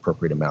the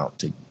appropriate amount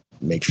to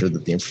make sure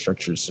that the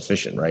infrastructure is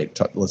sufficient, right?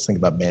 Let's think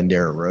about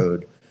Bandera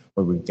Road,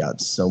 where we've got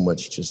so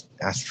much just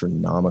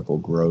astronomical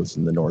growth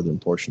in the northern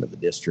portion of the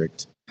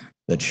district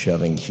that's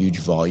shoving huge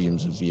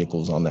volumes of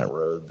vehicles on that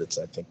road that's,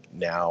 I think,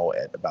 now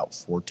at about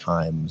 4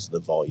 times the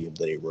volume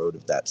that a road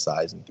of that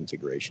size and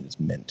configuration is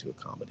meant to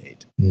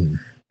accommodate.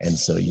 And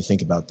so you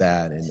think about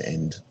that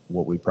and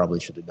what we probably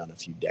should have done a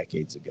few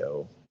decades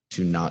ago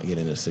to not get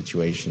in a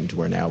situation to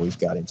where now we've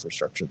got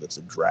infrastructure that's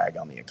a drag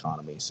on the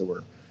economy. So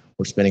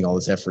we're spending all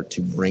this effort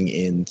to bring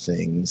in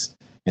things,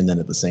 and then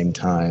at the same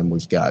time,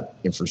 we've got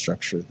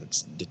infrastructure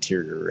that's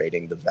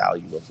deteriorating the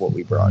value of what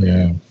we brought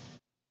in.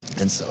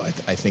 And so I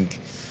think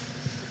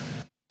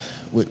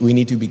we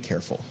need to be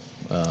careful.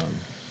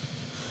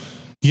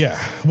 Yeah.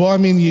 Well, I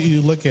mean,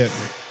 you look at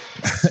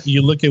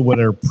what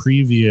our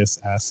previous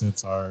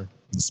assets are: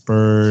 the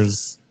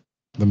Spurs,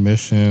 the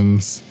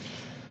Missions,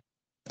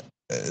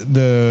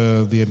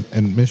 the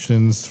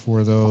admissions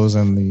for those,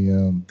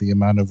 and the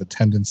amount of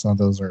attendance on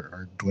those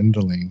are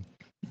dwindling,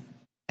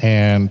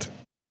 and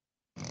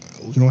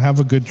we don't have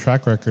a good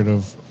track record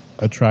of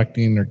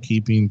attracting or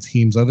keeping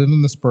teams other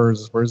than the Spurs.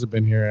 The Spurs have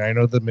been here, and I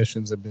know the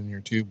Missions have been here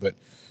too. But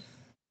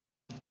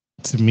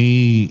to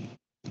me,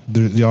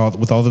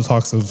 with all the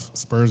talks of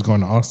Spurs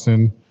going to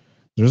Austin,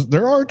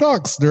 there are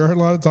talks. There are a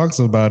lot of talks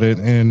about it,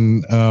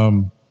 and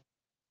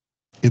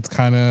it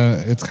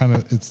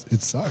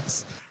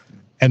sucks.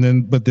 And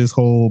then, but this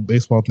whole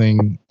baseball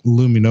thing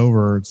looming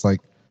over, it's like,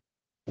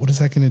 what is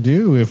that going to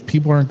do if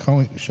people aren't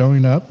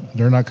showing up?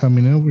 They're not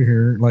coming over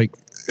here. Like,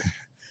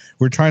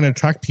 we're trying to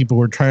attract people.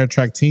 We're trying to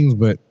attract teams,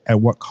 but at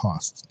what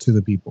cost to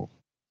the people?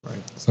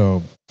 Right.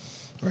 So,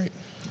 right.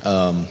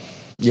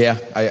 Yeah,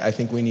 I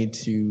think we need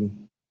to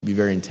be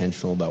very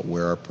intentional about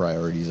where our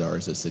priorities are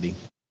as a city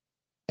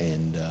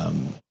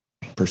and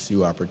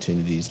pursue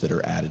opportunities that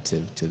are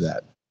additive to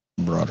that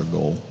broader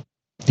goal.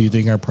 Do you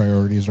think our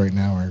priorities right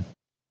now are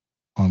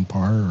on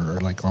par or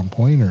like on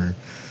point, or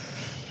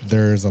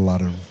there's a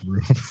lot of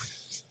room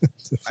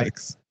to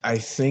fix? I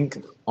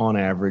think on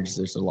average,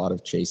 there's a lot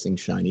of chasing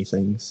shiny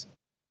things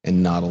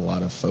and not a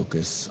lot of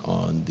focus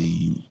on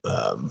the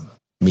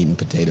meat and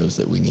potatoes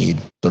that we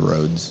need, the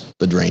roads,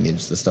 the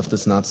drainage, the stuff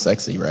that's not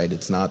sexy, right?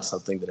 It's not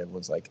something that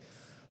everyone's like,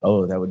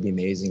 oh, that would be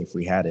amazing if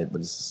we had it,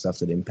 but it's the stuff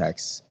that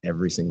impacts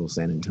every single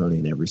San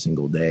Antonian every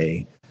single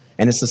day.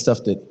 And it's the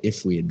stuff that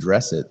if we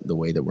address it the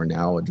way that we're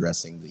now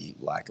addressing the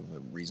lack of a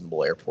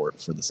reasonable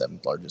airport for the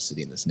 7th largest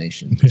city in this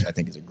nation, which I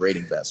think is a great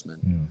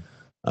investment,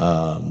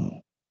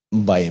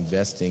 by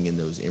investing in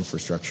those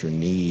infrastructure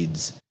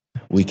needs,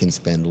 we can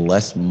spend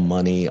less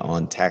money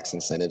on tax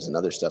incentives and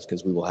other stuff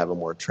because we will have a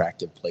more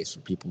attractive place for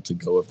people to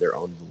go of their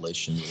own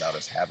volition without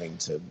us having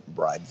to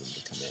bribe them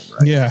to come in,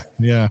 right?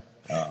 Yeah.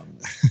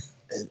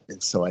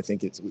 And so I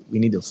think we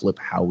need to flip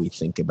how we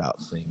think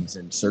about things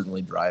and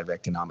certainly drive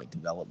economic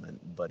development,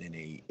 but in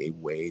a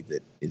way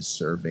that is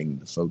serving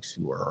the folks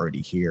who are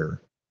already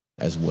here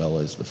as well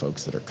as the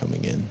folks that are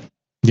coming in.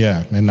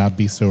 Yeah, and not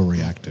be so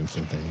reactive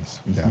to things.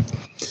 Yeah.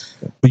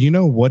 But you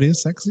know what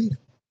is sexy?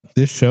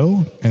 This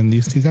show and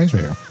these two guys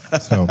right here.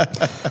 So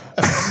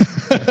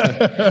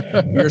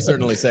you're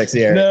certainly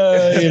sexy, Eric.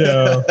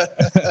 No,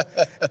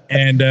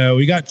 And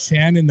we got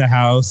Chan in the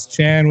house.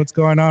 Chan, what's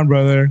going on,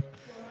 brother?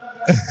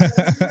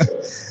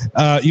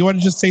 You want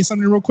to just say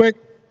something real quick?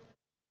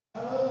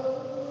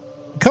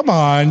 Come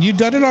on, you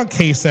done it on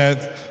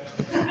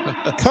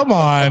KSET. Come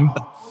on.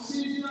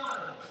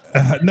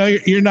 No,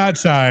 you're not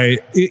shy.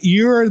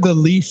 You're the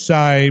least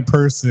shy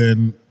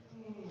person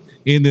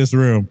in this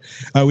room.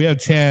 We have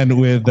Chan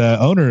with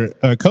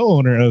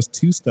co-owner of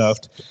Two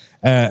Stuffed,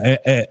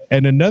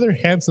 and another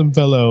handsome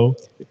fellow,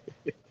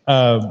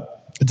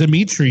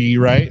 Dimitri,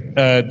 right?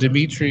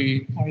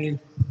 Dimitri. How are you?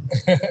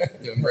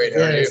 Doing great.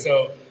 How are you?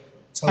 So,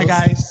 hi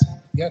guys.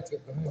 Yeah.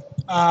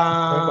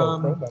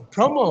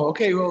 Promo.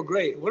 Okay, well,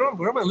 great. Where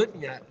am I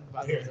looking at?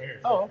 Here.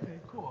 Oh, okay,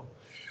 cool.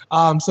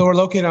 So we're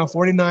located on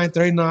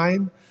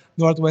 4939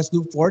 Northwest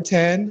Loop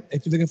 410.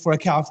 If you're looking for a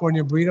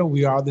California burrito,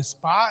 we are the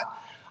spot.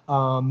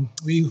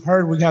 We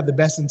heard we have the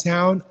best in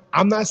town.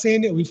 I'm not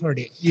saying it, we've heard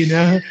it,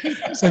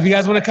 So if you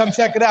guys want to come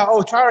check it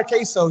out, try our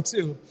queso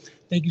too.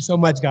 Thank you so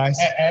much, guys.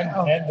 And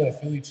the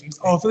Philly cheesesteak.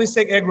 Oh, Philly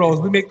steak egg rolls.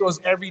 We make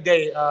those every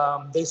day.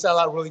 They sell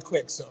out really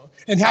quick.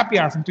 And happy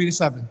hour from 3 to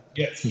 7.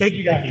 Yes. Thank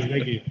you, guys.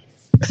 Thank you.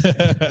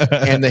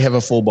 And they have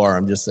a full bar,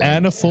 I'm just saying.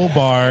 And a full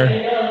bar.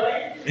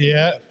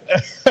 Yeah.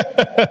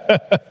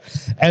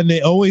 And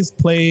they always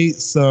play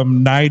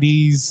some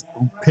 90s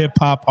hip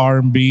hop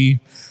R&B.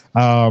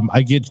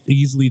 I get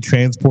easily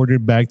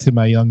transported back to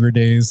my younger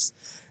days,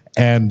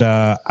 and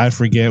I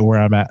forget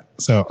where I'm at.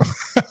 So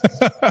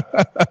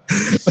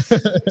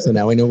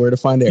now we know where to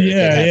find Eric.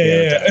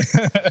 Yeah.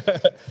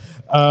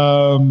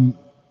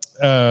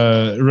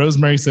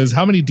 Rosemary says,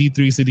 how many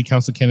D3 city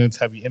council candidates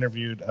have you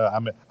interviewed?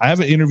 I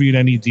haven't interviewed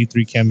any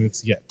D3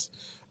 candidates yet.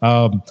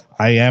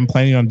 I am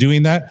planning on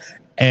doing that,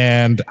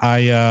 and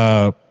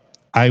I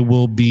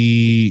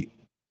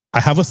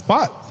have a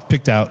spot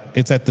picked out.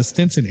 It's at the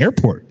Stinson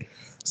Airport.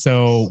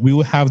 So we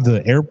will have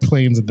the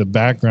airplanes in the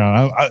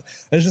background.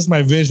 That's just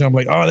my vision. I'm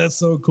like, oh, that's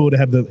so cool to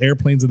have the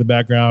airplanes in the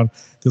background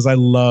because I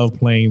love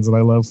planes and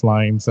I love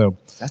flying. So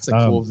that's a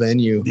cool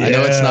venue. Yeah. I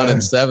know it's not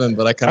in 7,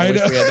 but I kind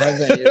of wish we had that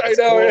venue. I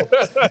know.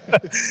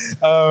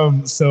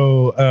 Cool.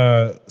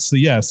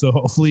 So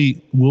hopefully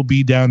we'll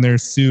be down there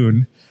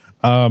soon.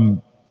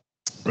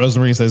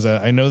 Rosemary says,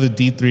 I know the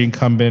D3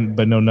 incumbent,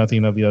 but know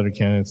nothing of the other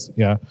candidates.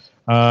 Yeah.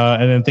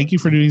 And then thank you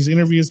for doing these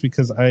interviews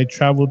because I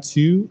traveled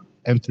to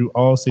and through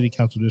all city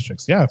council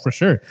districts. Yeah, for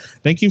sure.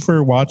 Thank you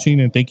for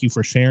watching and thank you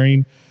for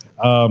sharing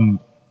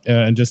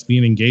and just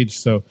being engaged.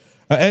 So,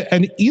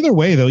 and either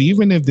way though,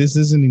 even if this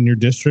isn't in your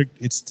district,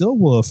 it still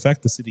will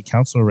affect the city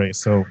council race.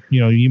 So,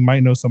 you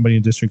might know somebody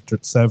in District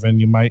 7,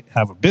 you might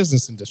have a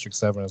business in District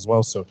 7 as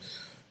well. So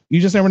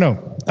you just never know.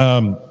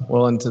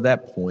 Well, and to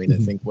that point, I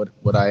think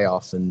what I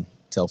often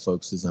tell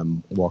folks as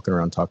I'm walking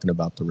around talking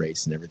about the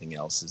race and everything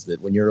else is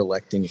that when you're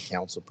electing a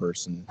council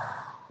person,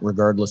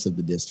 regardless of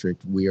the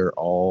district, we are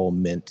all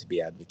meant to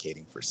be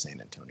advocating for San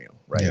Antonio,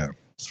 right? Yeah.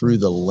 Through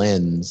the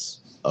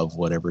lens of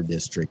whatever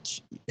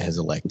district has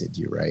elected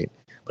you, right?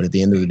 But at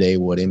the end of the day,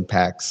 what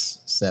impacts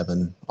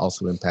 7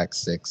 also impacts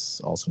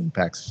 6, also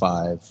impacts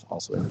 5,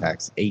 also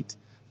impacts 8,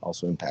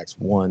 also impacts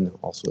 1,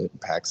 also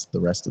impacts the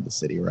rest of the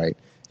city, right?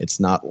 It's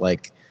not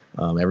like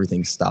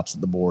everything stops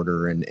at the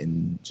border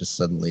and just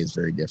suddenly is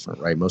very different,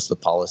 right? Most of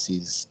the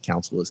policies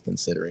council is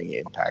considering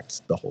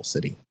impact the whole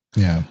city.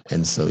 Yeah.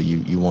 And so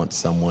you want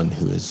someone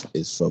who is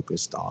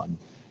focused on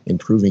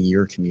improving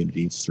your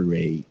community through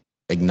a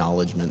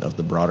acknowledgement of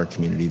the broader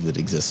community that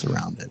exists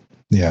around it.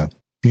 Yeah.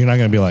 You're not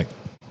going to be like,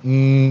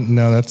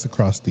 no, that's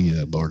across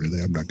the border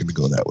there. I'm not going to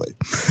go that way.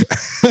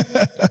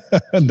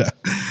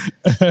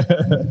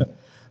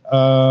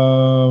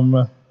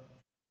 No.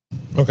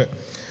 Okay.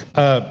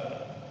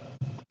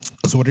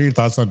 So what are your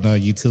thoughts on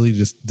utility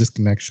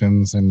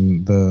disconnections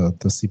and the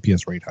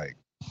CPS rate hike?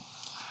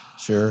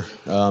 Sure.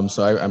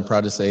 So I'm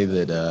proud to say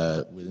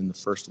that within the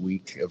first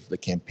week of the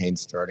campaign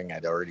starting,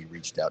 I'd already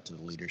reached out to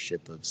the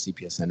leadership of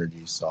CPS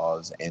Energy,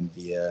 SAWS, and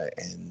VIA,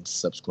 and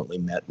subsequently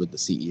met with the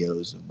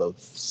CEOs of both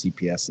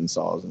CPS and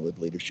SAWS and with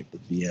leadership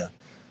of VIA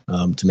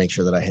to make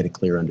sure that I had a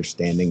clear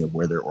understanding of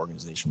where their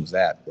organization was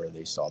at, where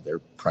they saw their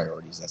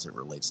priorities as it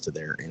relates to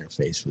their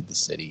interface with the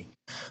city,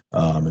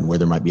 and where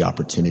there might be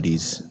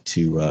opportunities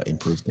to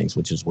improve things,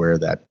 which is where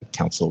that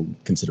council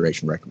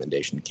consideration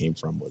recommendation came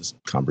from, was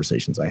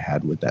conversations I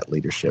had with that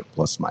leadership,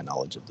 plus my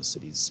knowledge of the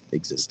city's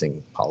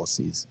existing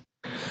policies.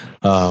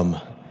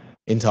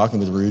 In talking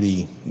with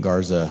Rudy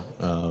Garza,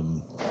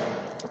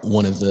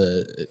 One of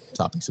the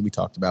topics that we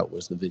talked about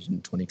was the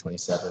Vision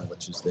 2027,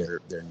 which is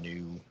their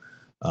new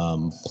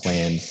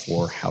plan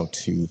for how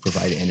to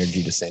provide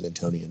energy to San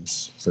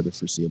Antonians for the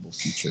foreseeable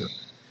future.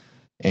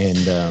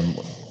 And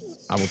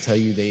I will tell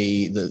you,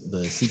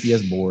 the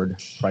CPS board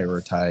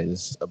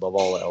prioritized above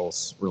all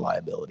else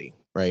reliability.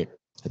 Right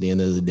at the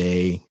end of the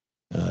day,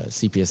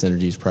 CPS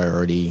Energy's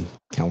priority,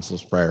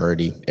 council's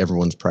priority,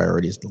 everyone's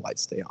priority is the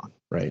lights stay on.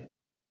 Right,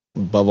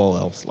 above all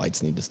else,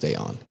 lights need to stay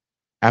on.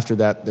 After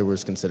that, there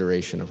was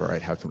consideration of, all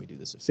right, how can we do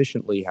this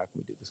efficiently? How can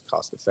we do this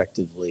cost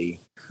effectively?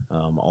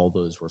 All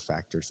those were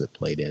factors that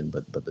played in,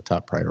 but the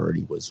top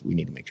priority was we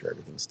need to make sure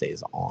everything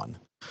stays on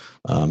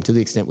to the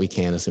extent we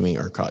can, assuming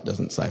ERCOT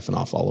doesn't siphon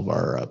off all of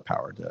our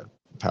power to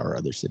power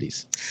other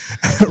cities.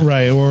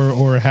 Right,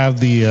 or have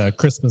the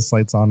Christmas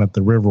lights on at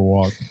the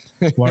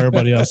Riverwalk while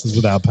everybody else is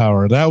without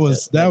power. That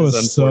was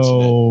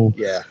so,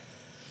 yeah,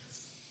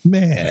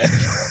 man,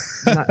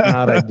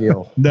 not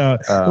ideal. No,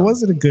 it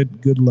wasn't a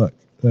good look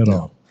at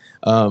all.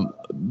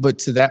 But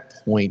to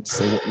that point,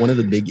 so one of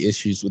the big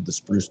issues with the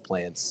spruce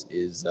plants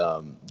is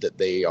that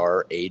they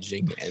are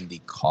aging, and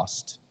the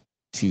cost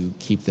to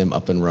keep them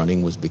up and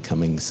running was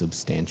becoming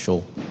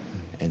substantial.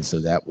 And so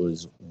that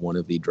was one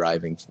of the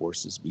driving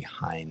forces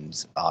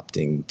behind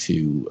opting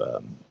to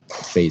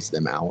phase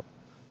them out,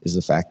 is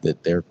the fact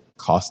that they're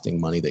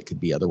costing money that could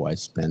be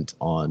otherwise spent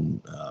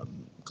on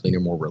cleaner,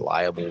 more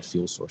reliable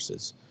fuel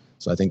sources.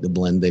 So I think the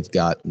blend they've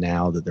got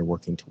now that they're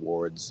working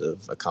towards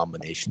of a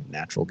combination of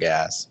natural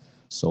gas,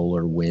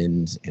 solar,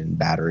 wind, and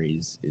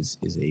batteries is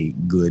a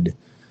good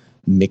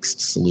mixed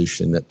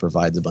solution that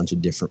provides a bunch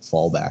of different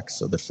fallbacks,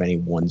 so that if any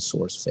one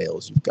source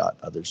fails, you've got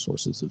other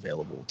sources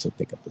available to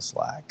pick up the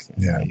slack.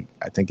 And yeah,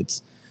 I think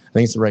it's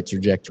the right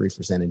trajectory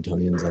for San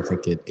Antonians. I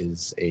think it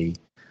is a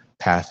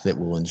path that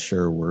will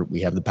ensure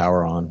we have the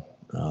power on,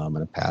 and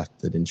a path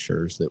that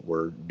ensures that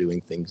we're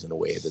doing things in a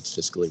way that's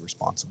fiscally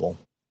responsible.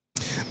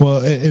 Well,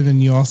 and then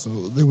you also,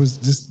 there was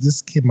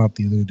this came up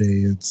the other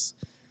day. It's,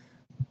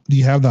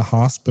 you have the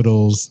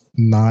hospitals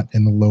not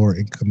in the lower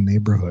income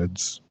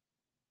neighborhoods,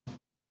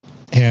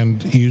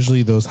 and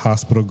usually those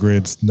hospital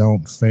grids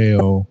don't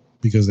fail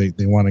because they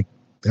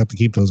have to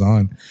keep those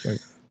on. Right.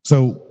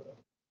 So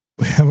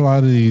we have a lot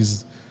of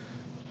these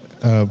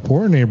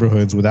poor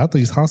neighborhoods without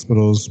these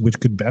hospitals, which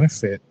could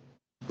benefit,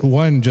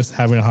 one, just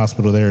having a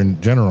hospital there in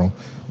general,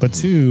 but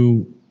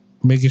two,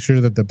 making sure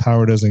that the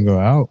power doesn't go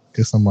out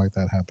if something like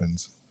that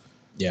happens.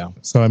 Yeah.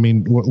 So, I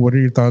mean, what are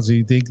your thoughts? Do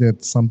you think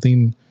that's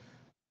something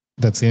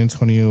that San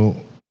Antonio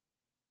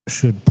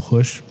should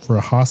push for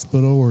a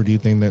hospital, or do you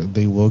think that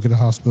they will get a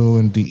hospital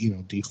in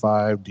D5,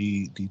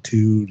 D2,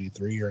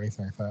 D3, or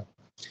anything like that?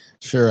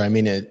 Sure. I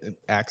mean,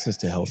 access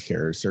to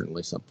healthcare is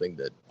certainly something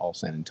that all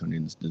San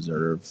Antonians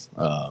deserve,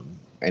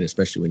 and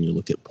especially when you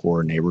look at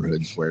poor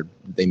neighborhoods where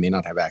they may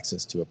not have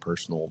access to a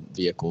personal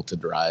vehicle to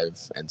drive,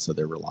 and so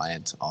they're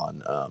reliant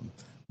on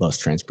bus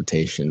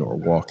transportation or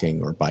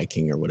walking or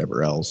biking or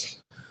whatever else.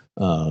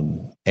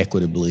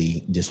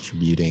 Equitably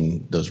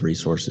distributing those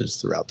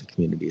resources throughout the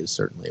community is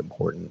certainly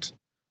important.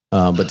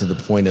 But to the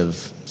point of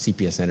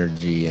CPS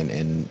Energy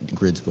and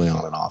grids going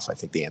on and off, I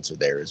think the answer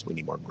there is we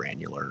need more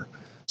granular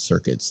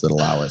circuits that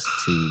allow us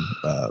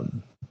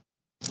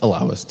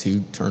to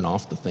turn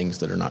off the things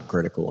that are not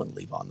critical and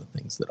leave on the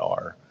things that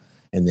are.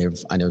 And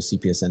I know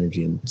CPS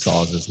Energy and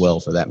SAWS as well,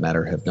 for that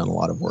matter, have done a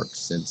lot of work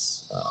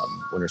since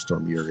Winter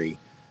Storm Uri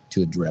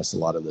to address a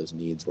lot of those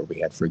needs where we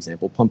had, for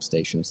example, pump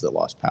stations that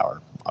lost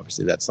power.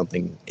 Obviously, that's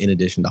something in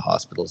addition to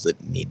hospitals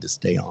that need to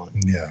stay on.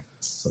 Yeah.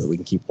 So that we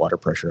can keep water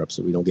pressure up,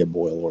 so we don't get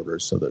boil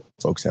orders, so that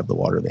folks have the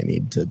water they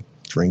need to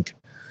drink.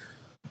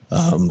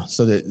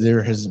 So that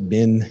there has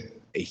been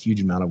a huge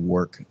amount of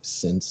work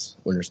since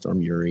Winter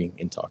Storm Uri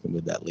in talking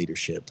with that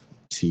leadership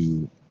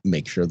to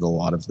make sure that a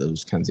lot of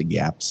those kinds of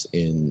gaps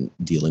in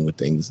dealing with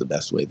things the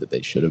best way that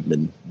they should have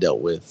been dealt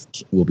with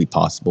will be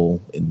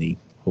possible in the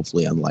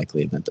hopefully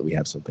unlikely event that we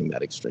have something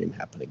that extreme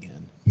happen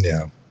again.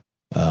 Yeah.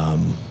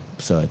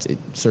 So it's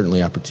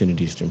certainly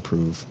opportunities to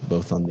improve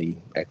both on the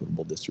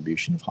equitable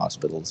distribution of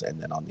hospitals and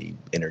then on the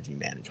energy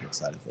management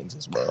side of things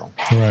as well.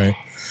 Right.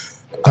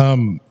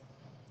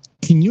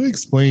 Can you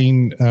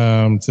explain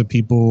to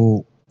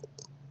people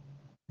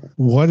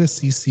what a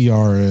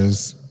CCR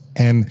is,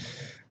 and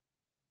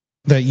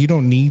that you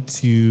don't need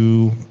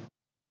to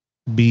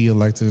be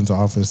elected into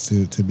office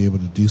to be able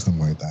to do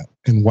something like that,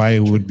 and why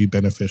it would be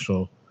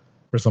beneficial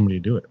for somebody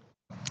to do it?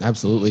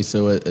 Absolutely.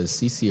 So a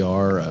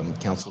CCR,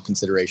 council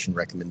consideration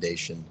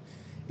recommendation,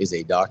 is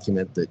a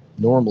document that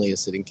normally a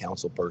sitting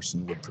council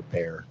person would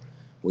prepare,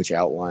 which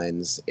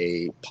outlines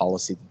a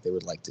policy that they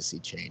would like to see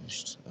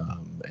changed.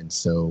 And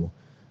so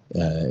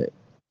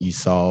you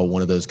saw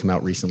one of those come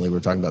out recently. We were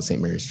talking about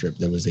St. Mary's Strip.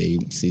 There was a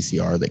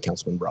CCR that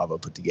Councilman Bravo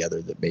put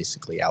together that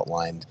basically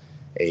outlined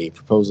a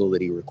proposal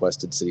that he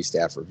requested city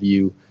staff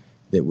review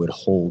that would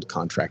hold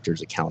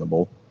contractors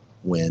accountable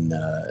when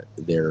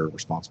they're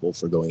responsible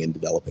for going and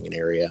developing an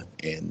area.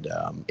 And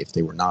if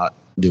they were not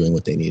doing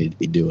what they needed to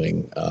be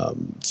doing,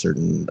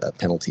 certain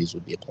penalties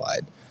would be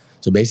applied.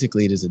 So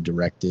basically it is a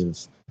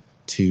directive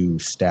to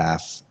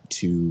staff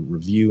to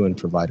review and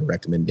provide a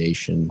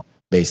recommendation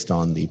based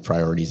on the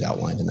priorities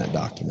outlined in that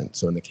document.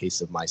 So in the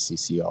case of my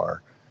CCR,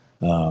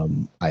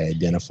 I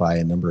identify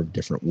a number of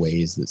different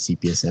ways that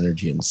CPS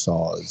Energy and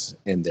SAWS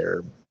and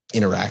their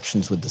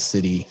interactions with the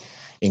city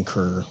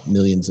incur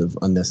millions of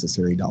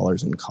unnecessary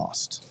dollars in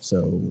cost.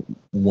 So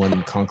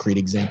one concrete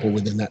example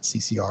within that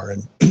CCR,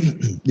 and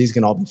these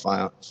can all be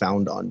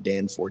found on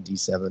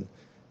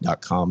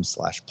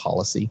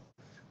dan4d7.com/policy.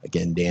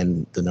 Again,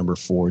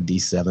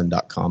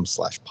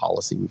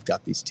 dan4d7.com/policy. We've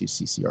got these two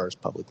CCRs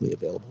publicly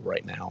available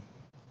right now.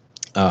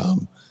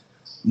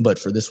 But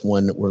for this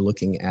one, we're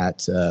looking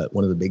at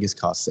one of the biggest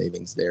cost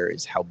savings there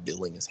is how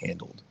billing is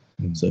handled.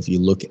 So if you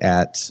look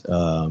at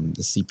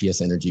the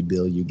CPS Energy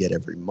bill you get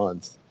every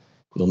month,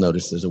 you'll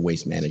notice there's a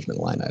waste management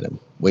line item.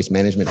 Waste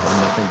management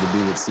has nothing to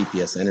do with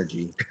CPS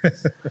Energy,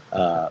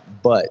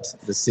 but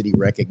the city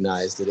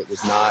recognized that it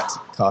was not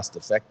cost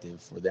effective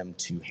for them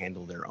to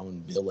handle their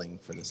own billing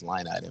for this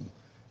line item.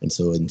 And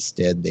so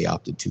instead, they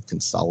opted to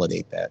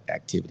consolidate that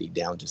activity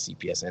down to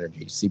CPS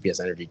Energy. CPS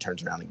Energy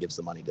turns around and gives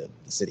the money to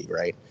the city,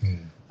 right?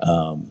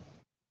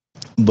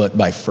 But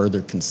by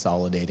further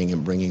consolidating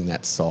and bringing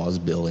that SAWS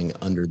billing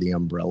under the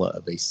umbrella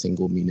of a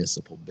single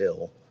municipal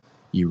bill,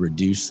 you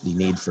reduce the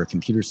need for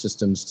computer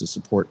systems to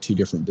support two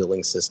different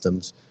billing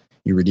systems.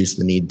 You reduce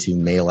the need to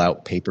mail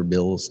out paper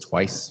bills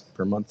twice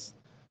per month.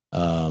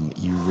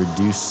 You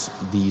reduce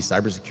the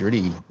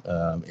cybersecurity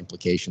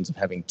implications of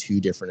having two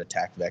different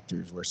attack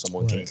vectors where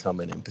someone can come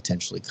in and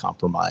potentially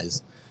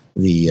compromise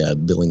the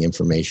billing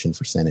information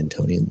for San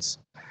Antonians.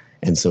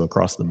 And so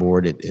across the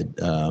board, it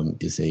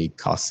is a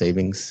cost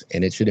savings,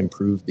 and it should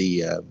improve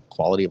the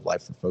quality of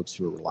life for folks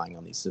who are relying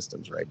on these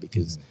systems, right?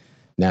 Because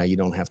now you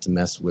don't have to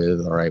mess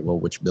with, all right, well,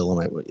 which bill am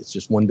I? It's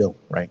just one bill,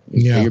 right?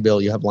 You pay your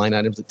bill. You have line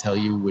items that tell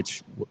you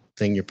which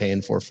thing you're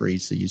paying for free,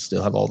 so you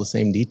still have all the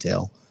same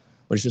detail,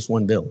 but it's just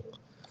one bill.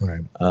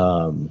 Right.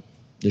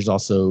 There's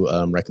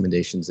also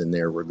recommendations in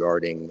there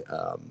regarding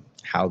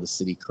how the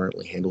city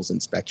currently handles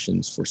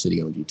inspections for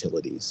city-owned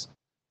utilities.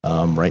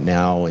 Right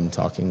now, in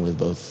talking with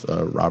both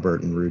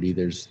Robert and Rudy,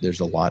 there's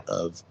a lot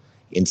of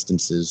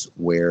instances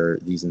where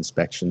these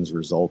inspections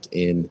result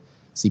in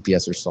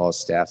CPS or SAWS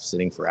staff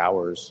sitting for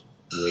hours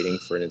waiting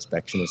for an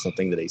inspection of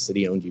something that a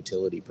city-owned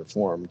utility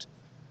performed.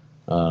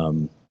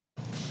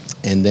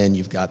 And then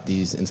you've got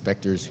these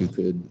inspectors who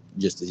could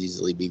just as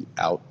easily be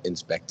out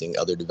inspecting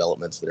other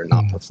developments that are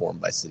not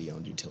performed by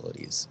city-owned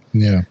utilities.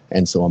 Yeah.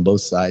 And so on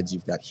both sides,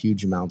 you've got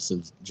huge amounts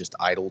of just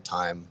idle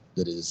time.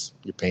 That is,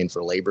 you're paying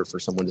for labor for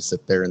someone to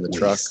sit there in the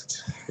truck.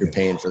 You're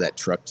paying for that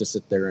truck to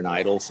sit there and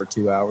idle for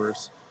 2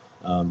 hours.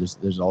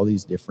 There's all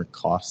these different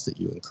costs that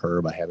you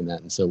incur by having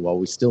that. And so while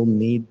we still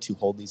need to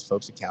hold these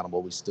folks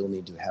accountable, we still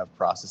need to have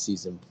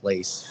processes in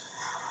place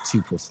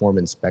to perform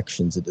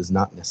inspections. It does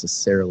not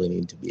necessarily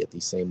need to be at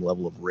the same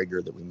level of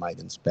rigor that we might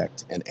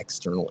inspect an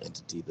external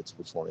entity that's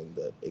performing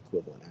the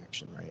equivalent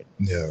action, right?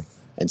 Yeah.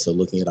 And so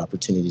looking at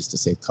opportunities to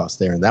save costs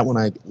there. And that one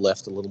I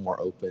left a little more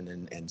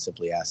open and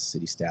simply asked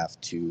city staff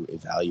to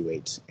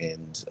evaluate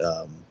and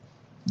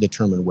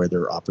determine where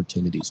there are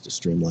opportunities to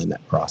streamline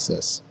that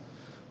process.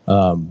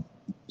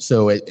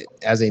 So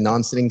as a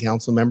non-sitting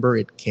council member,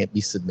 it can't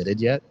be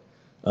submitted yet.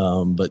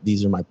 But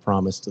these are my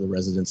promise to the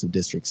residents of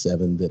District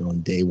 7 that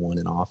on day one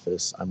in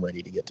office, I'm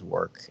ready to get to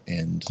work.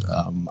 And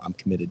I'm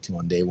committed to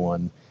on day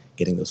one,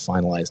 getting those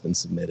finalized and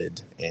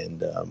submitted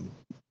and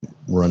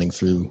running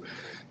through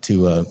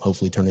to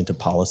hopefully turn into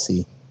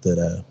policy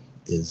that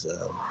is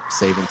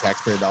saving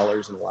taxpayer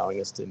dollars and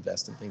allowing us to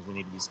invest in things we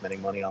need to be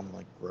spending money on,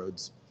 like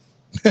roads.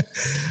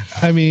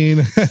 I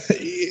mean,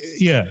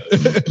 yeah,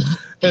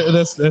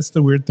 that's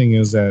the weird thing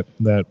is that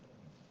a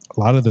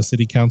lot of the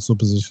city council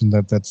position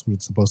that's what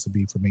it's supposed to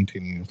be for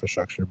maintaining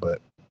infrastructure,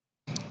 but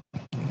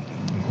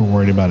we're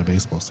worried about a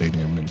baseball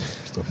stadium and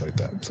stuff like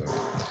that. So,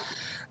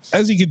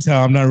 as you can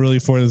tell, I'm not really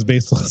for this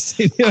baseball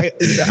stadium.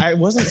 I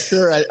wasn't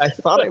sure. I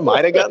thought I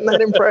might have gotten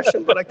that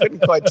impression, but I couldn't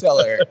quite tell,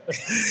 Eric.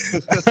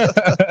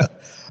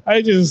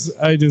 I just,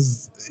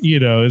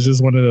 it's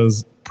just one of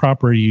those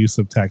proper use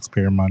of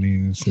taxpayer money.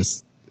 And it's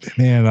just,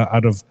 man,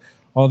 out of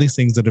all these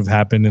things that have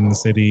happened in the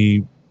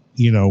city,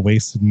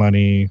 wasted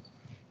money.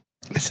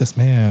 It's just,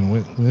 man,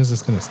 when is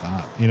this going to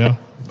stop?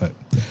 But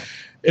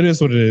it is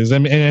what it is. I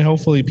mean, and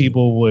hopefully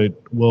people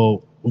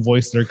will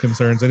voice their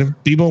concerns. And if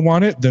people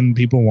want it, then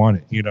people want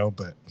it,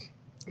 but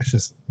it's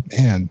just,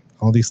 man,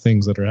 all these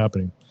things that are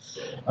happening.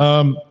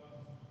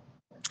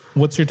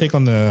 What's your take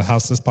on the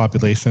houseless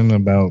population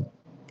about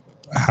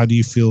how do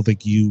you feel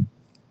that you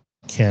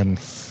can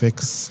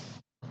fix?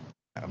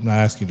 I'm not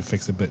asking you to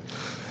fix it, but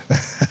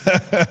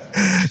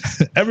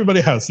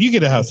everybody house, you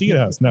get a house.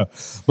 No,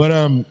 but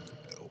how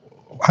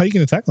are you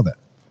going to tackle that?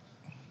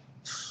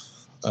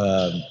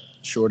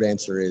 Short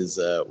answer is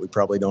we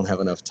probably don't have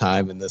enough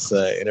time in this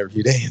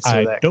interview to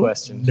answer that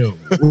question. No.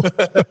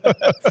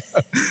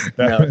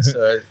 No,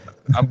 so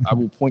I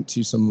will point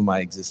to some of my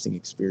existing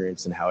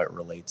experience and how it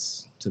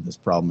relates to this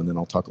problem, and then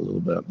I'll talk a little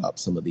bit about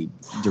some of the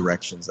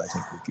directions I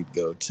think we could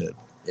go to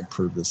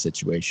improve the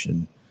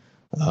situation.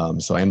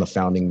 So I am a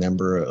founding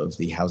member of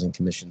the Housing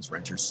Commission's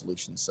Renter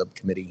Solutions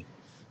Subcommittee,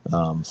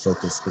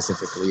 focused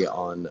specifically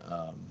on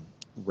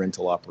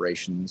rental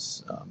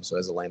operations. So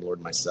as a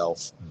landlord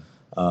myself,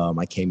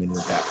 I came in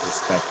with that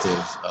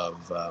perspective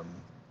of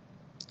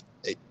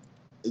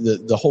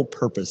the whole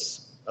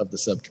purpose of the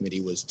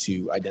subcommittee was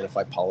to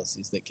identify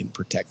policies that can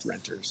protect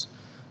renters.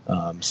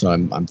 So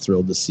I'm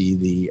thrilled to see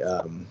the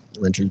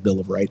Renters Bill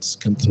of Rights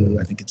come through.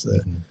 I think it's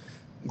a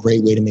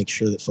great way to make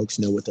sure that folks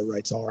know what their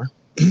rights are.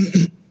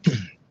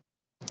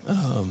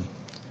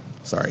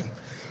 Sorry.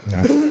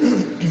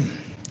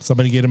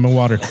 Somebody get him a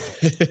water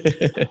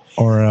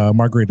or a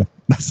margarita.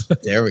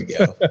 There we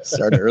go.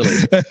 Start early.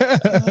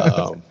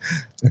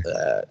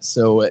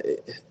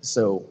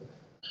 So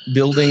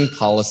building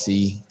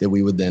policy that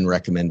we would then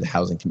recommend to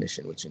Housing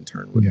Commission, which in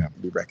turn would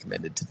be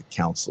recommended to the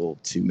council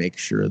to make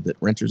sure that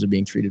renters are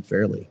being treated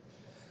fairly.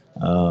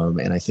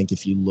 And I think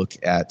if you look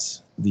at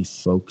the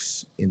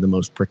folks in the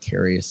most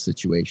precarious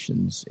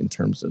situations in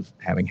terms of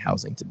having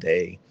housing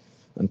today,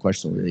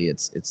 unquestionably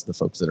it's the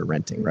folks that are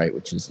renting, right,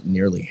 which is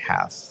nearly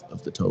half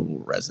of the total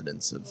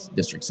residents of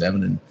District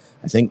 7, and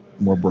I think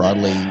more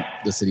broadly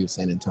the city of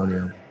San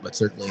Antonio, but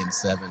certainly in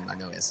 7, I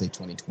know SA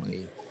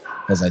 2020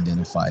 has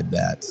identified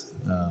that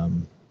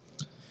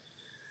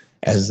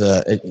as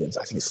I think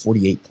it's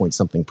 48 point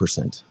something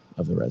percent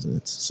of the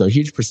residents. So a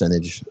huge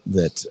percentage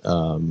that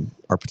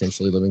are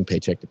potentially living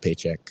paycheck to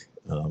paycheck.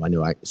 I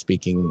know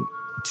speaking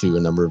to a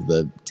number of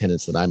the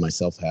tenants that I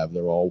myself have,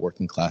 they're all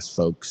working class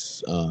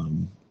folks,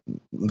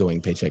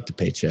 going paycheck to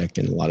paycheck,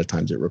 and a lot of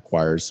times it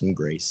requires some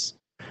grace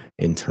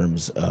in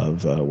terms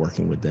of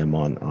working with them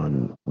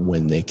on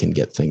when they can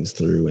get things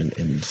through,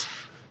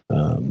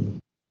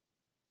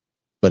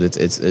 but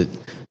it's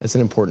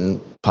an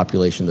important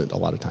population that a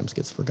lot of times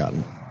gets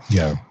forgotten.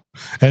 Yeah,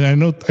 and I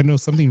know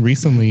something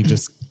recently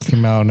just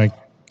came out, and I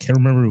can't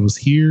remember if it was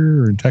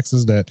here or in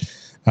Texas, that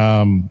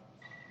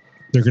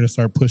they're going to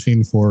start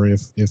pushing for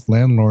if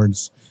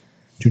landlords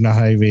do not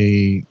have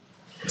a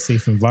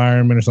safe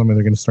environment or something,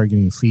 they're going to start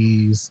getting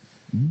fees.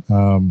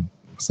 So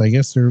I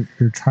guess they're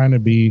trying to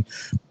be,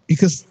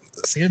 because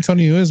San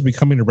Antonio is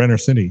becoming a renter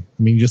city.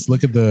 I mean, just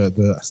look at the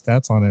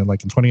stats on it.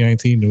 Like in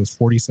 2019, it was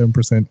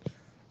 47%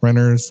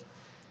 renters,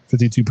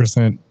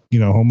 52%,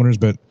 homeowners,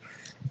 but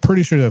I'm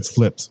pretty sure that's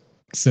flipped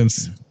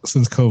since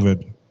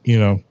COVID,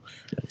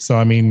 So,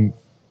 I mean,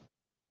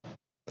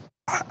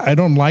 I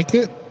don't like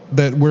it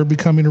that we're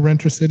becoming a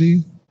renter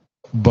city,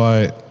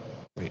 but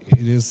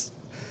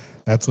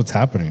that's what's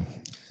happening.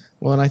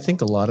 Well, and I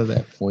think a lot of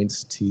that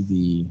points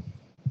to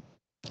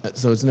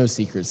so it's no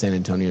secret San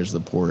Antonio is the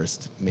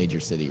poorest major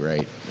city,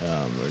 right?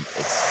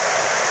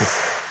 It's this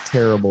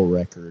terrible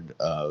record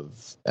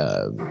of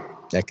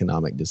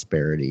economic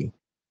disparity,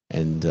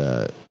 and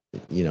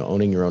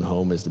owning your own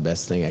home is the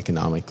best thing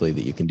economically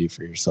that you can do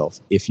for yourself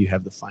if you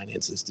have the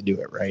finances to do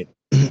it, right?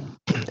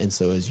 And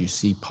so as you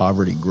see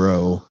poverty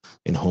grow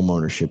and home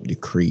ownership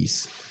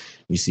decrease,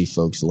 you see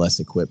folks less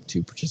equipped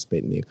to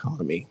participate in the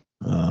economy.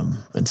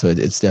 And so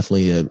it's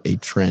definitely a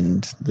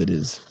trend that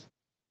is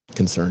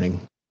concerning.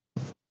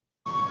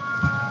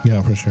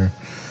 Yeah, for sure.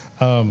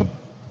 So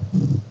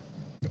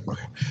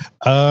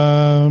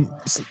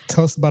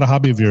tell us about a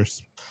hobby of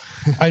yours.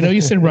 I know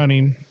you said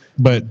running,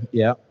 but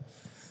yeah.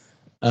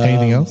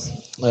 Anything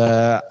else?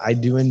 I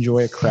do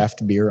enjoy a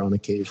craft beer on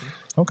occasion.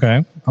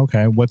 Okay.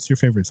 What's your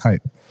favorite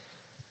type?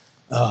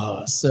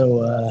 My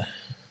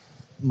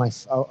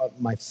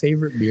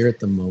favorite beer at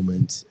the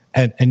moment.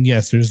 And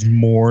yes, there's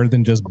more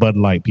than just Bud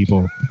Light,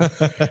 people.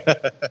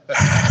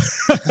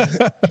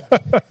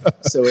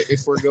 So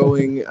if we're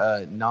going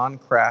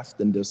non-craft,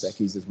 then Dos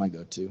Equis is my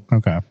go-to.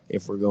 Okay.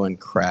 If we're going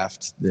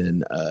craft,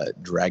 then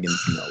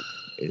Dragon's Milk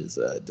is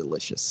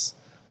delicious.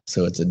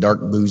 So it's a dark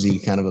boozy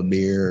kind of a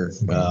beer.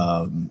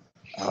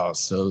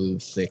 So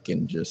thick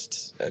and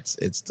just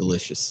it's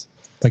delicious.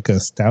 Like a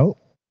stout?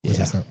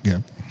 Yeah. Yeah.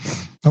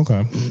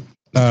 Okay.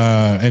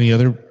 Any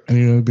other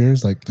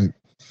beers like a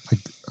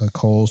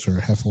Kolsch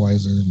or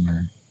Hefeweizen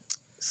or?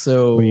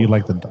 So you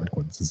like the dark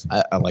ones?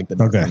 I like the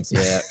dark ones.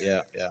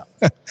 Yeah.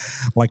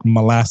 Like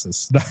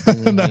molasses.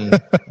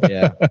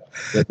 Yeah,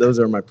 those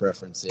are my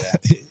preference. Yeah.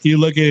 You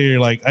look at it, you're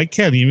like, I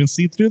can't even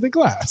see through the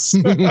glass.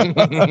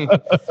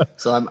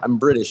 So I'm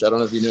British. I don't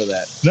know if you know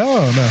that.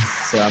 No.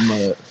 So I'm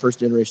a first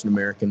generation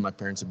American. My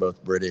parents are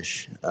both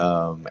British,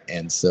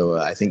 and so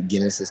I think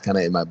Guinness is kind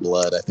of in my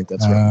blood. I think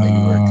that's maybe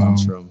where it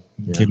comes from.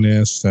 Yeah.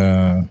 Guinness,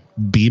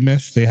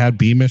 Beamish. They had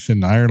Beamish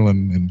in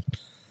Ireland, and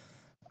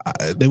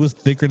it was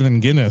thicker than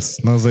Guinness,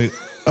 and I was like,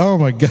 "Oh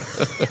my god,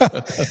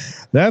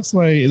 that's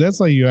why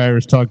you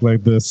Irish talk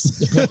like this."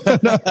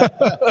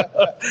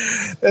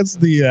 That's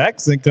the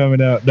accent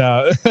coming out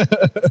now.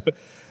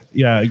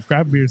 Yeah,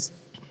 craft beers.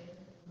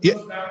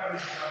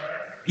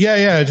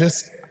 Yeah.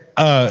 Just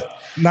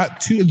not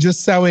too.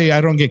 Just that way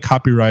I don't get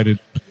copyrighted.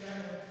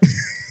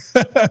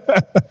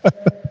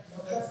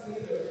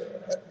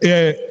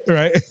 Yeah.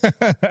 Right.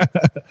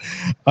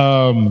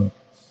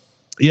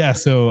 Yeah,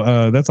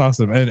 so that's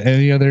awesome. And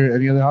any other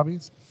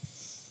hobbies?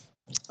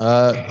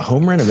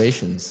 Home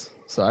renovations.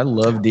 So I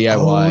love DIY.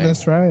 Oh,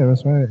 that's right.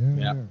 That's right.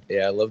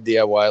 Yeah, I love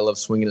DIY. I love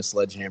swinging a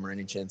sledgehammer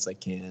any chance I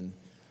can.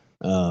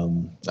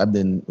 I've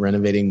been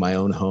renovating my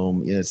own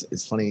home. You know,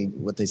 it's funny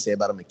what they say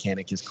about a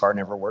mechanic. His car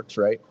never works,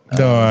 right?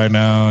 I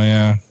know.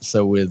 Yeah.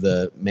 So with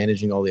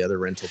managing all the other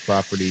rental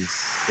properties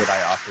that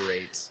I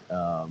operate,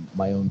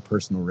 my own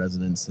personal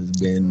residence has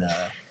been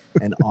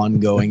an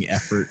ongoing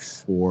effort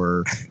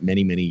for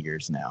many, many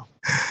years now.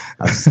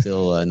 I've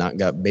still not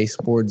got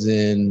baseboards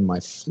in. My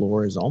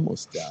floor is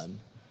almost done.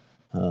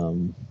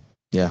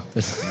 Yeah.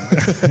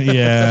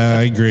 Yeah,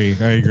 I agree.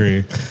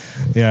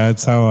 Yeah,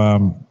 it's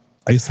how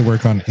I used to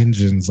work on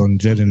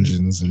jet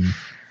engines, and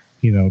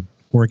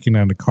working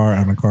on a car.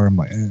 I'm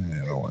like,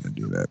 I don't want to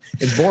do that.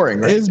 It's boring,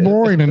 right? It's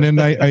boring. And then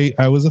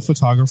I was a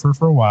photographer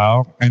for a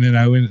while, and then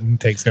I went and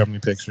take family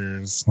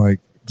pictures. I'm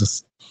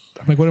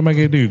like, what am I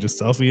gonna do?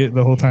 Just selfie it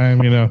the whole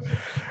time?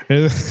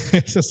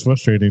 It's just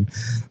frustrating.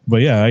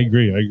 But yeah, I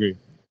agree.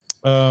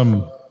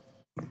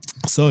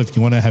 So if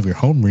you want to have your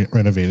home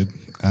renovated,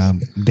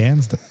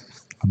 Dan's the.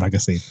 I'm not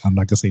gonna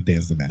say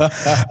Dan's the man.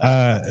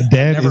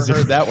 Dan Never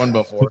heard that one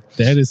before.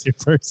 Dan is your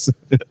person.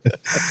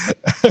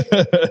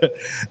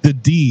 The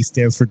D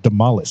stands for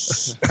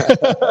demolish.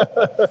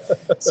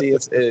 See,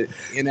 it's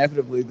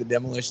inevitably the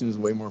demolition is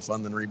way more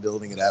fun than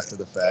rebuilding it after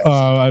the fact.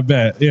 Oh, I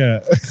bet.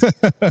 Yeah.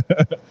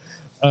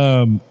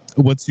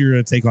 What's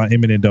your take on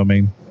eminent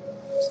domain?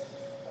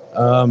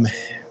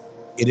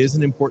 It is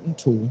an important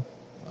tool.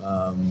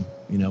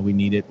 We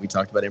need it. We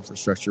talked about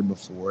infrastructure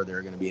before. There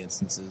are going to be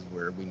instances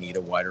where we need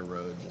a wider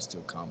road just to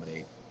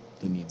accommodate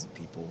the needs of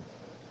people,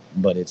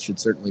 but it should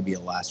certainly be a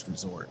last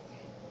resort.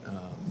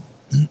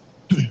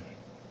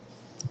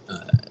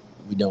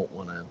 We don't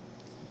want to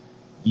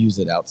use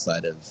it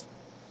outside of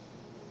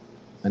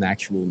an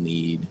actual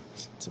need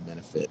to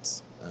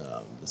benefit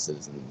the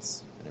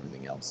citizens and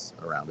everything else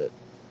around it.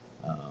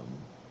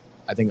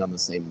 I think on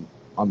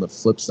the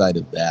flip side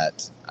of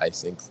that, I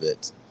think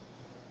that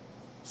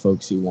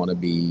folks who want to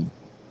be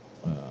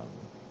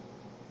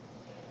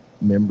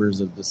members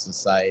of the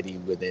society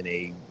within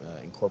a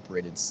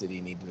incorporated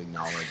city need to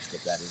acknowledge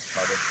that is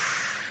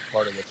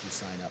part of what you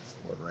sign up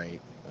for,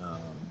 right?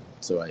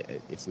 So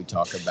if we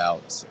talk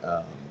about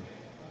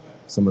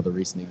some of the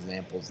recent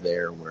examples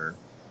there where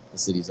the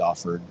city's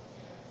offered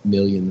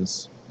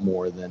millions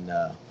more than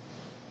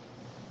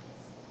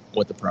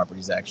what the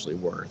property's actually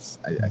worth,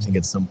 I think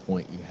at some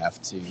point you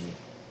have to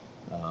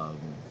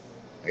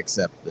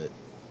accept that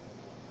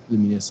the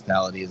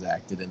municipality has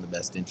acted in the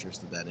best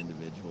interest of that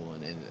individual,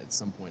 and at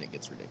some point it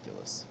gets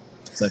ridiculous.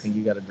 So I think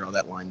you got to draw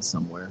that line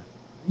somewhere.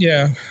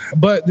 Yeah,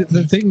 but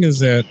the thing is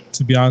that,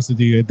 to be honest with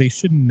you, they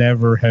should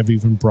never have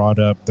even brought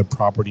up the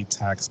property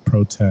tax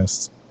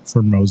protest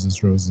for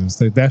Moses Roses.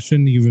 That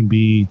shouldn't even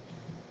be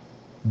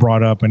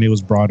brought up, and it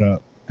was brought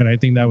up. And I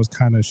think that was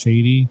kind of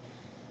shady,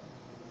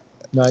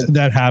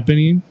 that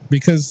happening,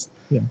 because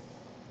that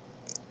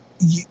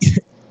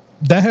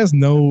has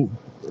no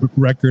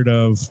record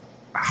of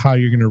how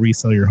you're going to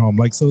resell your home.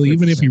 So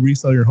even if you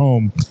resell your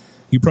home,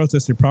 you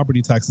protest your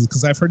property taxes,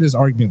 because I've heard this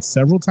argument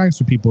several times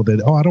from people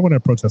that, I don't want to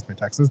protest my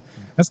taxes.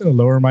 That's going to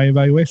lower my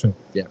evaluation.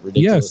 Yeah,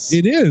 ridiculous. Yes,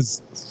 it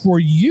is for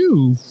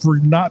you for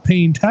not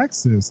paying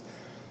taxes,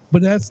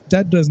 but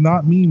that does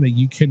not mean that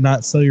you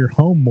cannot sell your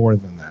home more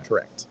than that.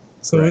 Correct.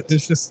 So Correct.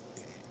 It's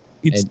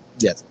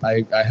yes,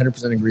 I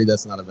 100% agree.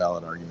 That's not a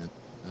valid argument.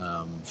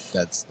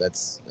 That's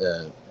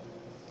the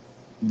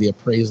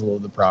appraisal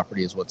of the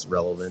property is what's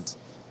relevant.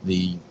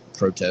 The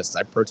protest.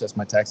 I protest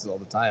my taxes all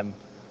the time,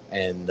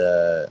 and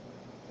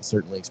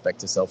certainly expect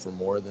to sell for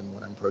more than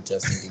what I'm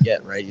protesting to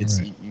get. Right? It's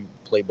right. You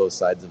play both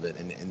sides of it,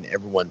 and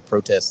everyone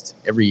protests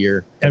every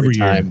year, every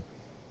time. Year.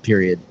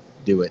 Period.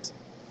 Do it.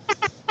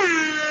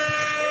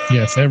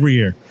 Yes, every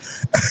year.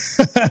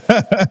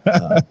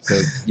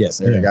 So yes,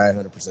 Eric, I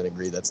 100%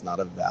 agree. That's not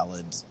a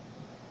valid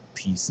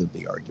piece of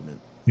the argument.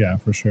 Yeah,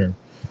 for sure.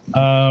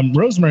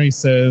 Rosemary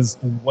says,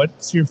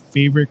 "What's your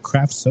favorite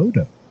craft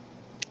soda?"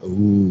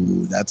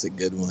 Ooh, that's a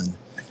good one.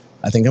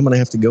 I think I'm gonna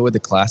have to go with the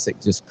classic,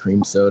 just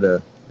cream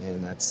soda,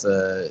 and that's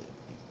I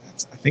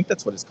think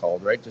that's what it's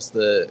called, right?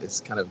 It's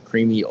kind of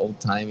creamy, old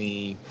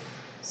timey.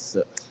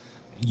 So.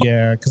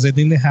 Yeah, because I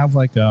think they have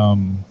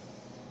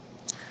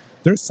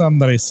there's some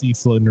that I see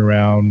floating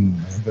around,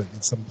 but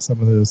some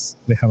of those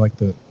they have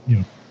the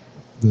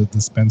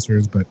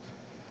dispensers, but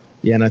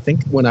yeah, and I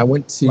think when I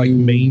went to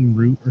Maine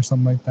Root or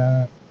something like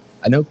that.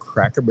 I know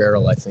Cracker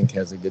Barrel, I think,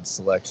 has a good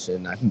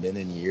selection. I haven't been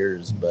in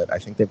years, but I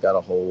think they've got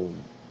a whole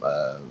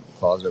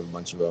closet of a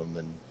bunch of them,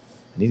 and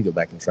I need to go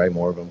back and try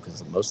more of them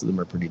because most of them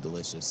are pretty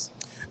delicious.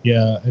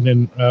 Yeah, and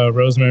then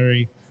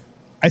Rosemary,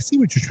 I see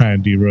what you're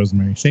trying to do,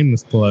 Rosemary.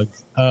 Shameless plug.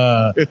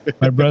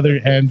 My brother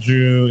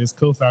Andrew is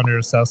co-founder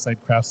of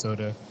Southside Craft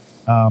Soda.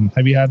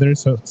 Have you had their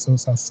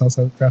Southside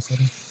Craft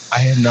Soda? I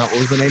have not. What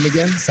was the name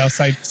again?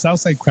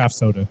 Southside Craft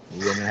Soda.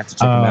 You're gonna have to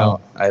check them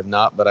out. I have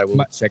not, but I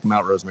will check them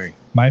out, Rosemary.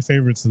 My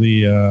favorite's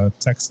the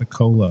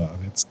Texacola.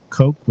 It's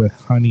Coke with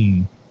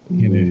honey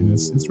in it. And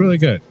it's really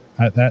good.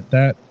 That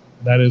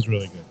is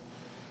really good.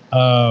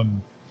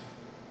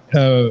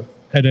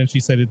 And then she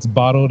said it's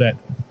bottled at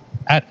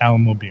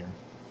Alamo Beer.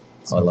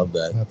 So I love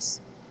that. That's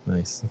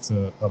nice. That's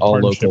a All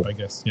partnership, local. I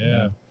guess.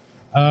 Yeah.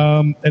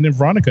 And then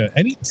Veronica,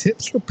 any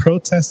tips for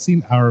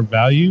protesting our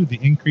value? The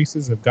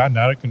increases have gotten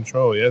out of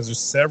control. Yes, there's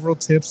several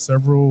tips,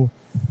 several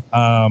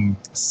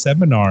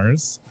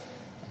seminars.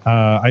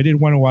 I did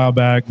one a while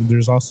back.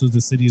 There's also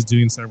the city is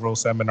doing several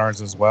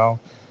seminars as well.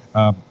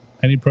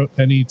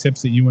 Any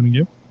tips that you want to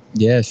give?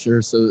 Yeah,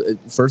 sure. So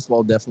first of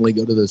all, definitely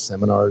go to those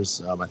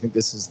seminars. I think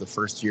this is the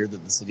first year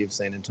that the city of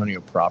San Antonio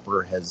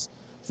proper has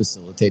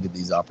facilitated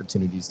these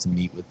opportunities to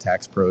meet with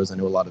tax pros. I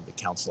know a lot of the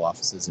council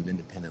offices have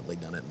independently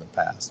done it in the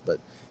past, but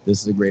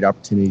this is a great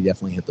opportunity to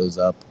definitely hit those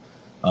up.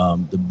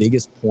 The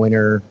biggest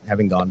pointer,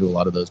 having gone to a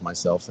lot of those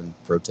myself and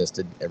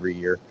protested every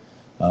year,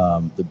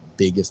 the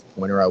biggest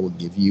pointer I will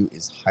give you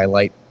is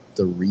highlight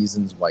the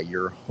reasons why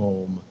your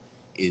home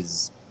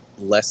is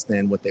less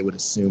than what they would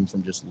assume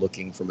from just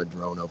looking from a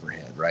drone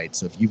overhead, right?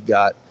 So if you've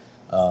got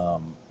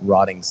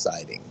rotting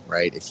siding,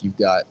 right? If you've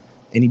got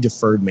any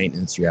deferred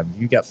maintenance you have, if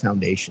you've got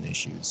foundation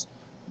issues,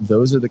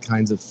 those are the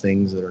kinds of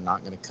things that are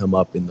not going to come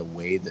up in the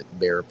way that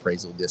their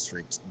appraisal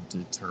district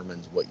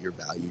determines what your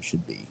value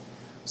should be.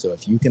 So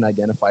if you can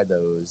identify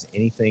those,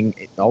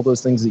 all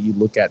those things that you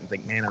look at and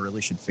think, man, I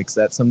really should fix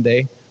that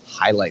someday,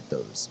 highlight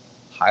those,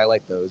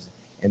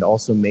 and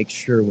also make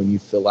sure when you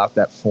fill out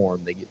that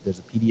form, there's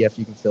a PDF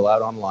you can fill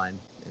out online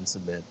and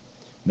submit.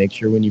 Make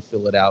sure when you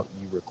fill it out,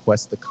 you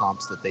request the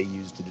comps that they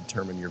use to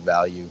determine your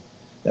value.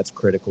 That's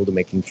critical to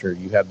making sure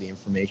you have the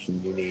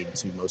information you need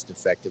to most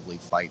effectively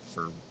fight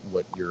for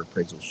what your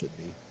appraisal should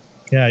be.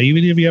 Yeah,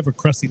 even if you have a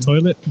crusty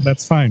toilet,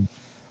 that's fine.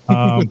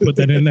 Put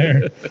that in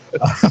there.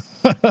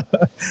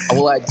 I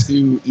will add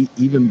too,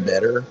 even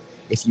better,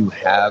 if you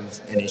have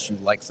an issue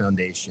like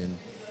foundation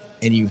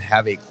and you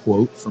have a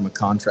quote from a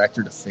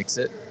contractor to fix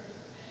it,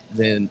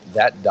 then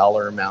that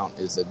dollar amount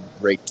is a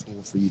great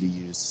tool for you to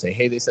use to say,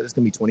 hey, they said it's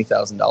going to be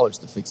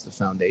 $20,000 to fix the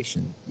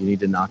foundation. You need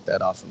to knock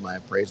that off of my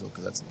appraisal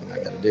because that's something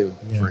I got to do,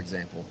 for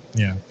example.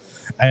 Yeah.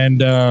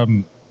 And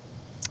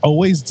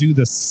always do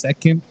the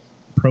second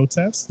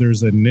protest.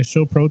 There's an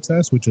initial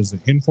protest, which is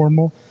an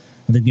informal,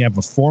 and then you have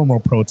a formal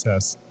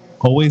protest.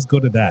 Always go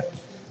to that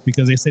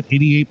because they said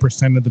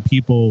 88% of the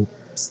people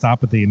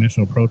stop at the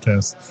initial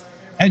protest.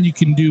 And you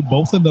can do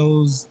both of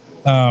those.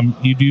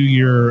 You do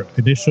your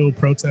initial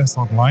protest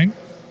online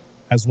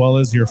as well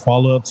as your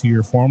follow-up to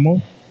your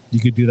formal. You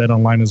could do that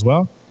online as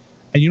well.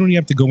 And you don't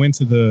even have to go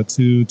into the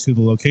to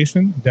the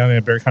location down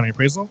at Bexar County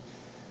Appraisal.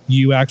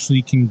 You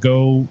actually can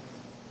go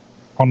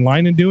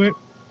online and do it.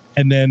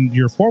 And then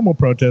your formal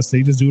protest,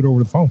 they just do it over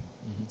the phone.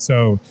 Mm-hmm.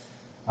 So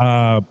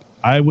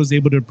I was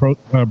able to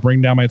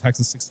bring down my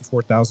taxes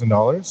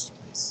 $64,000.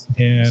 Nice.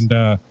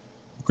 And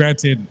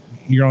granted,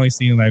 you're only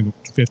seeing like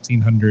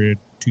 $1,500,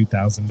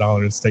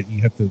 $2,000 that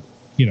you have to,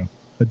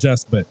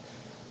 adjust, but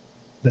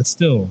it's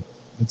still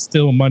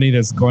money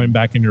that's going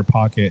back in your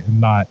pocket and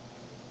not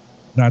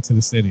to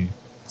the city.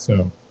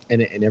 So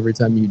and every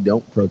time you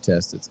don't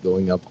protest, it's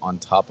going up on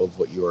top of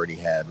what you already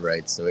had,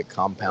 right? So it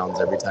compounds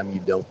every time you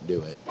don't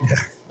do it.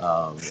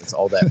 It's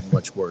all that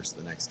much worse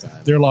the next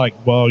time. They're like,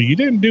 well, you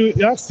didn't do it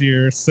last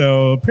year,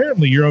 so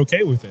apparently you're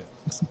okay with it.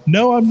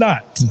 No, I'm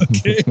not.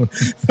 Okay.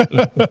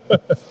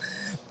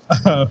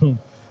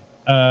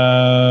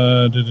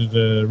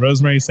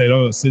 Rosemary said,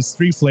 it's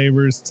 3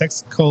 flavors: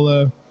 Texas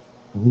Cola,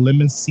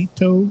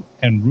 Limoncito,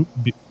 and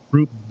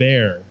root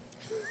beer.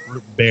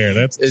 Root beer,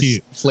 that's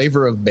cute.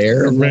 Flavor of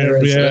bear.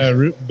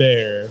 Root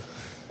beer.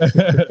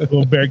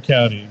 Well, Bear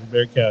County.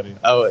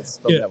 Oh, it's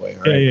spelled that way.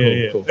 All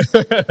right, cool.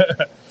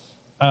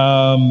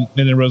 And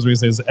then Rosemary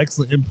says,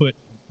 excellent input.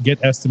 Get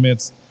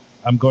estimates.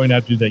 I'm going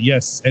after that.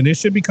 Yes, and it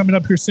should be coming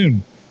up here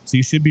soon. So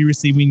you should be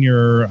receiving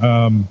your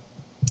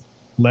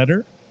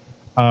letter.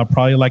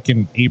 Probably like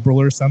in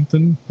April or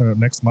something,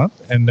 next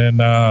month. And then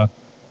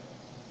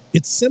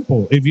it's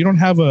simple. If you don't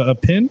have a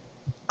PIN,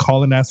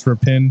 call and ask for a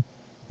PIN.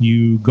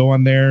 You go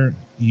on there,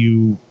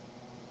 you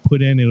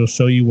put in, it'll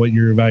show you what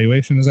your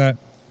evaluation is at.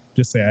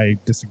 Just say, I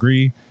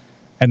disagree.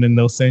 And then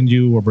they'll send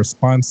you a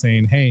response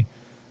saying, hey,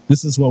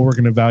 this is what we're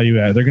going to value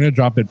at. They're going to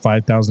drop it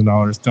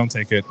 $5,000. Don't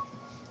take it.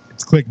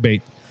 It's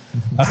clickbait.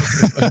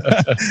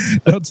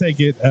 Don't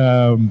take it.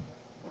 And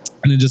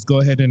then just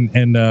go ahead and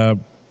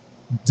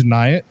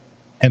deny it.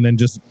 And then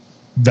just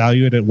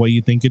value it at what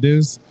you think it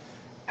is.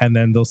 And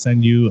then they'll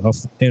send you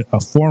a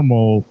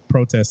formal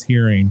protest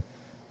hearing.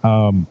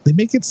 They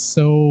make it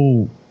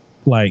so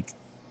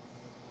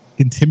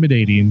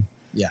intimidating.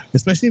 Yeah.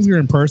 Especially if you're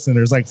in person,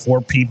 there's like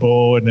 4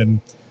 people and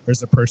then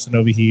there's a person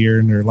over here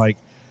and they're like,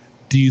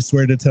 do you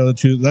swear to tell the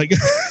truth? Like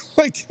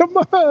come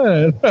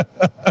on.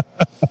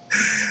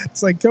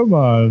 It's like, come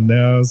on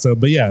now. So,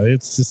 but yeah,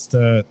 it's just,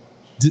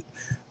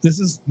 this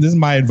is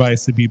my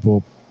advice to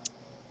people.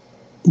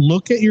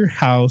 Look at your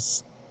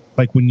house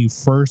like when you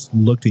first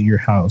looked at your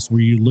house. Were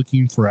you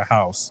looking for a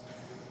house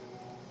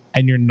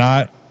and you're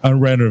not a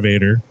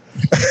renovator?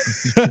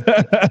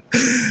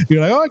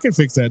 You're like, oh, I can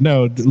fix that.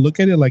 No, look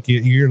at it like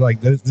you're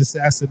like, this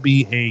has to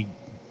be a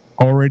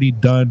already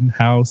done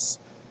house.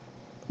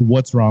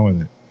 What's wrong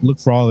with it? Look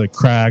for all the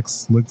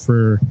cracks. Look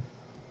for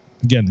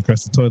Again, the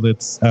crusted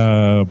toilets,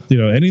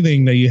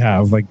 anything that you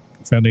have, like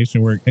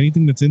foundation work,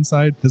 anything that's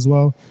inside as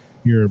well,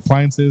 your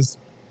appliances,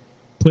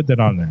 put that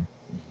on there.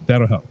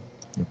 That'll help.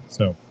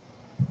 So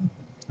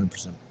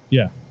 100%.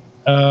 Yeah.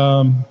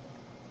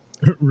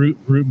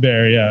 Root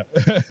bear, yeah.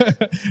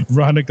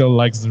 Veronica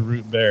likes the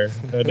root bear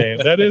name.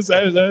 That is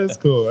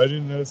cool. I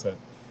didn't notice that.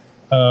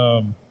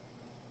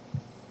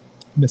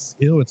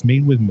 It's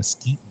made with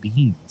mesquite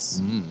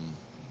beans.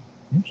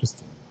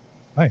 Interesting.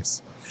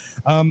 Nice.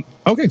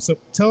 Okay, so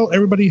tell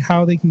everybody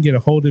how they can get a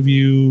hold of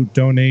you,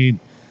 donate,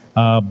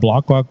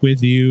 block walk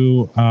with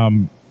you,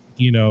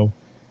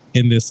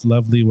 in this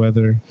lovely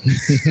weather.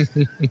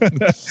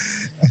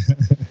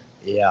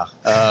 Yeah,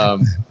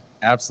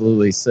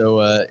 absolutely.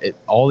 So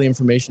all the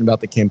information about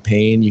the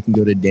campaign, you can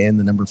go to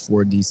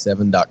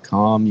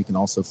dan4d7.com. You can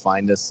also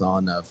find us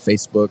on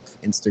Facebook,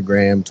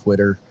 Instagram,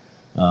 Twitter.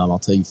 I'll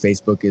tell you,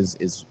 Facebook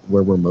is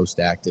where we're most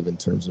active in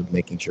terms of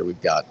making sure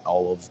we've got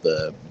all of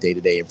the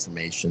day-to-day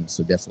information.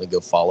 So definitely go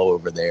follow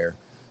over there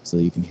so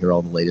that you can hear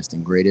all the latest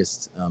and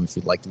greatest. If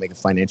you'd like to make a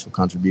financial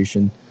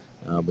contribution,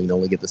 we can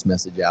only get this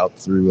message out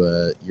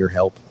through your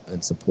help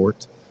and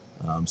support.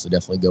 So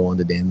definitely go on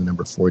to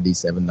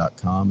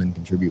dan4d7.com and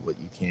contribute what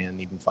you can.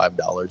 Even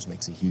 $5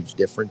 makes a huge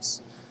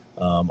difference.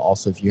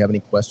 Also, if you have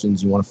any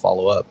questions you want to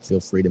follow up, feel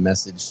free to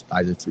message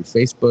either through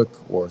Facebook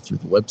or through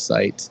the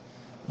website.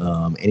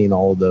 Any and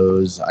all of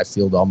those, I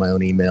field all my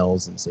own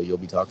emails, and so you'll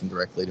be talking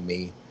directly to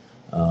me.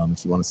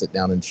 If you want to sit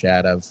down and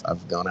chat,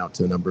 I've gone out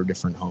to a number of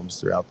different homes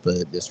throughout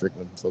the district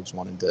when folks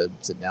wanted to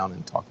sit down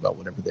and talk about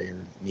whatever their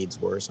needs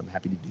were. So I'm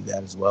happy to do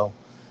that as well.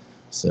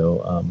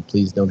 So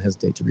please don't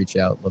hesitate to reach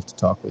out. Love to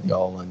talk with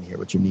y'all and hear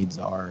what your needs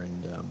are,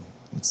 and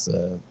let's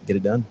get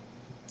it done.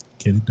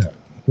 Get it done.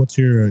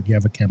 Do you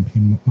have a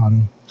campaign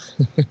motto?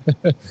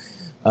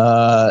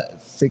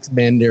 Fix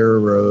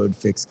Bandera Road,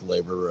 fix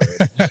Glaber Road.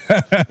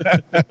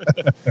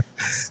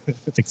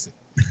 Fix it.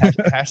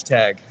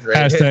 Hashtag, right?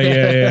 Hashtag,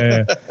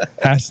 yeah.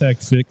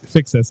 Hashtag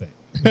fix SA.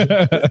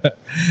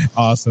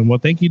 Awesome. Well,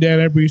 thank you, Dan.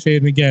 I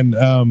appreciate it. Again,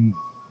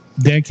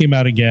 Dan came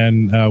out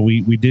again.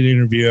 We did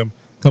interview him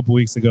a couple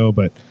weeks ago,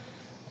 but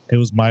it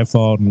was my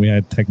fault and we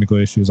had technical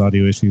issues,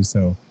 audio issues.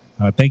 So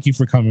thank you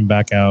for coming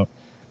back out.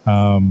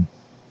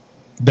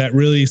 That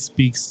really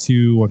speaks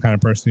to what kind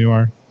of person you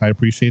are. I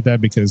appreciate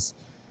that because,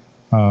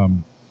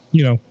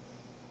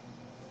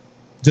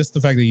 just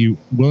the fact that you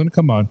willing to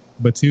come on,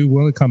 but two,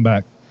 willing to come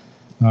back.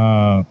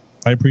 I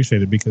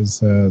appreciate it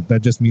because that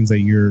just means that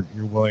you're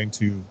willing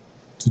to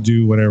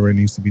do whatever it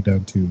needs to be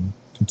done to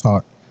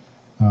talk.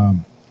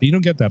 You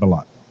don't get that a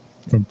lot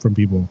from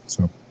people,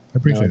 so I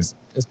appreciate it.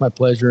 It's my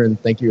pleasure,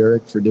 and thank you,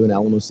 Eric, for doing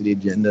Alamo City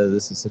Agenda.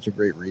 This is such a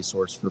great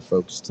resource for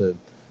folks to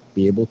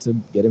be able to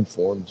get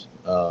informed.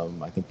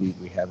 I think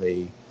we have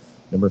a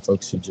number of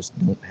folks who just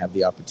don't have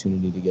the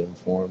opportunity to get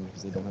informed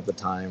because they don't have the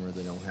time or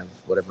they don't have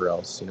whatever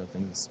else.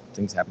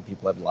 Things happen.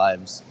 People have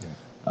lives. Yeah.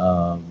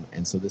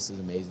 And so this is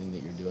amazing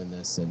that you're doing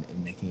this and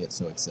making it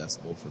so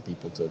accessible for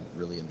people to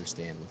really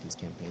understand what these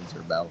campaigns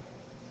are about.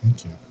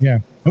 Thank you. Yeah.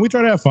 And we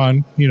try to have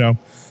fun,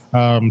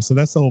 so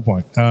that's the whole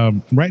point.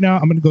 Right now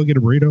I'm going to go get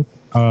a burrito.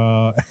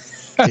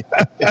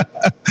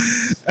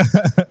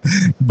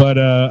 But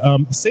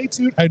stay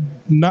tuned. I'm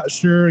not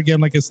sure. Again,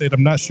 like I said,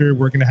 I'm not sure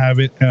we're going to have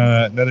it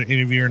another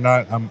interview or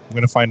not. I'm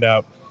going to find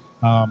out.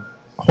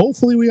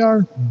 Hopefully we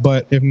are,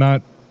 but if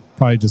not,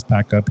 probably just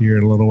pack up here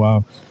in a little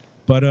while.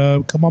 But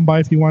come on by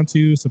if you want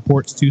to.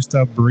 Support Stew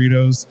Stuff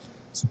Burritos.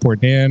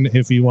 Support Dan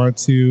if you want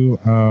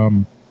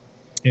to.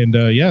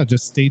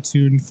 Just stay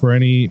tuned for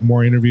any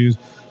more interviews.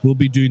 We'll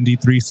be doing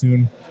D3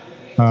 soon.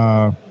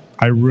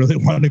 I really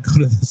want to go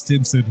to the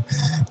Stimson.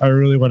 I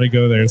really want to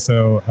go there.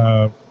 So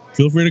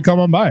feel free to come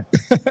on by.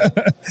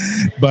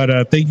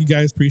 But thank you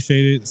guys.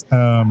 Appreciate it.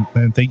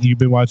 And thank you. You've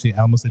been watching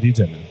Alamo City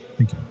Agenda.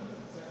 Thank you.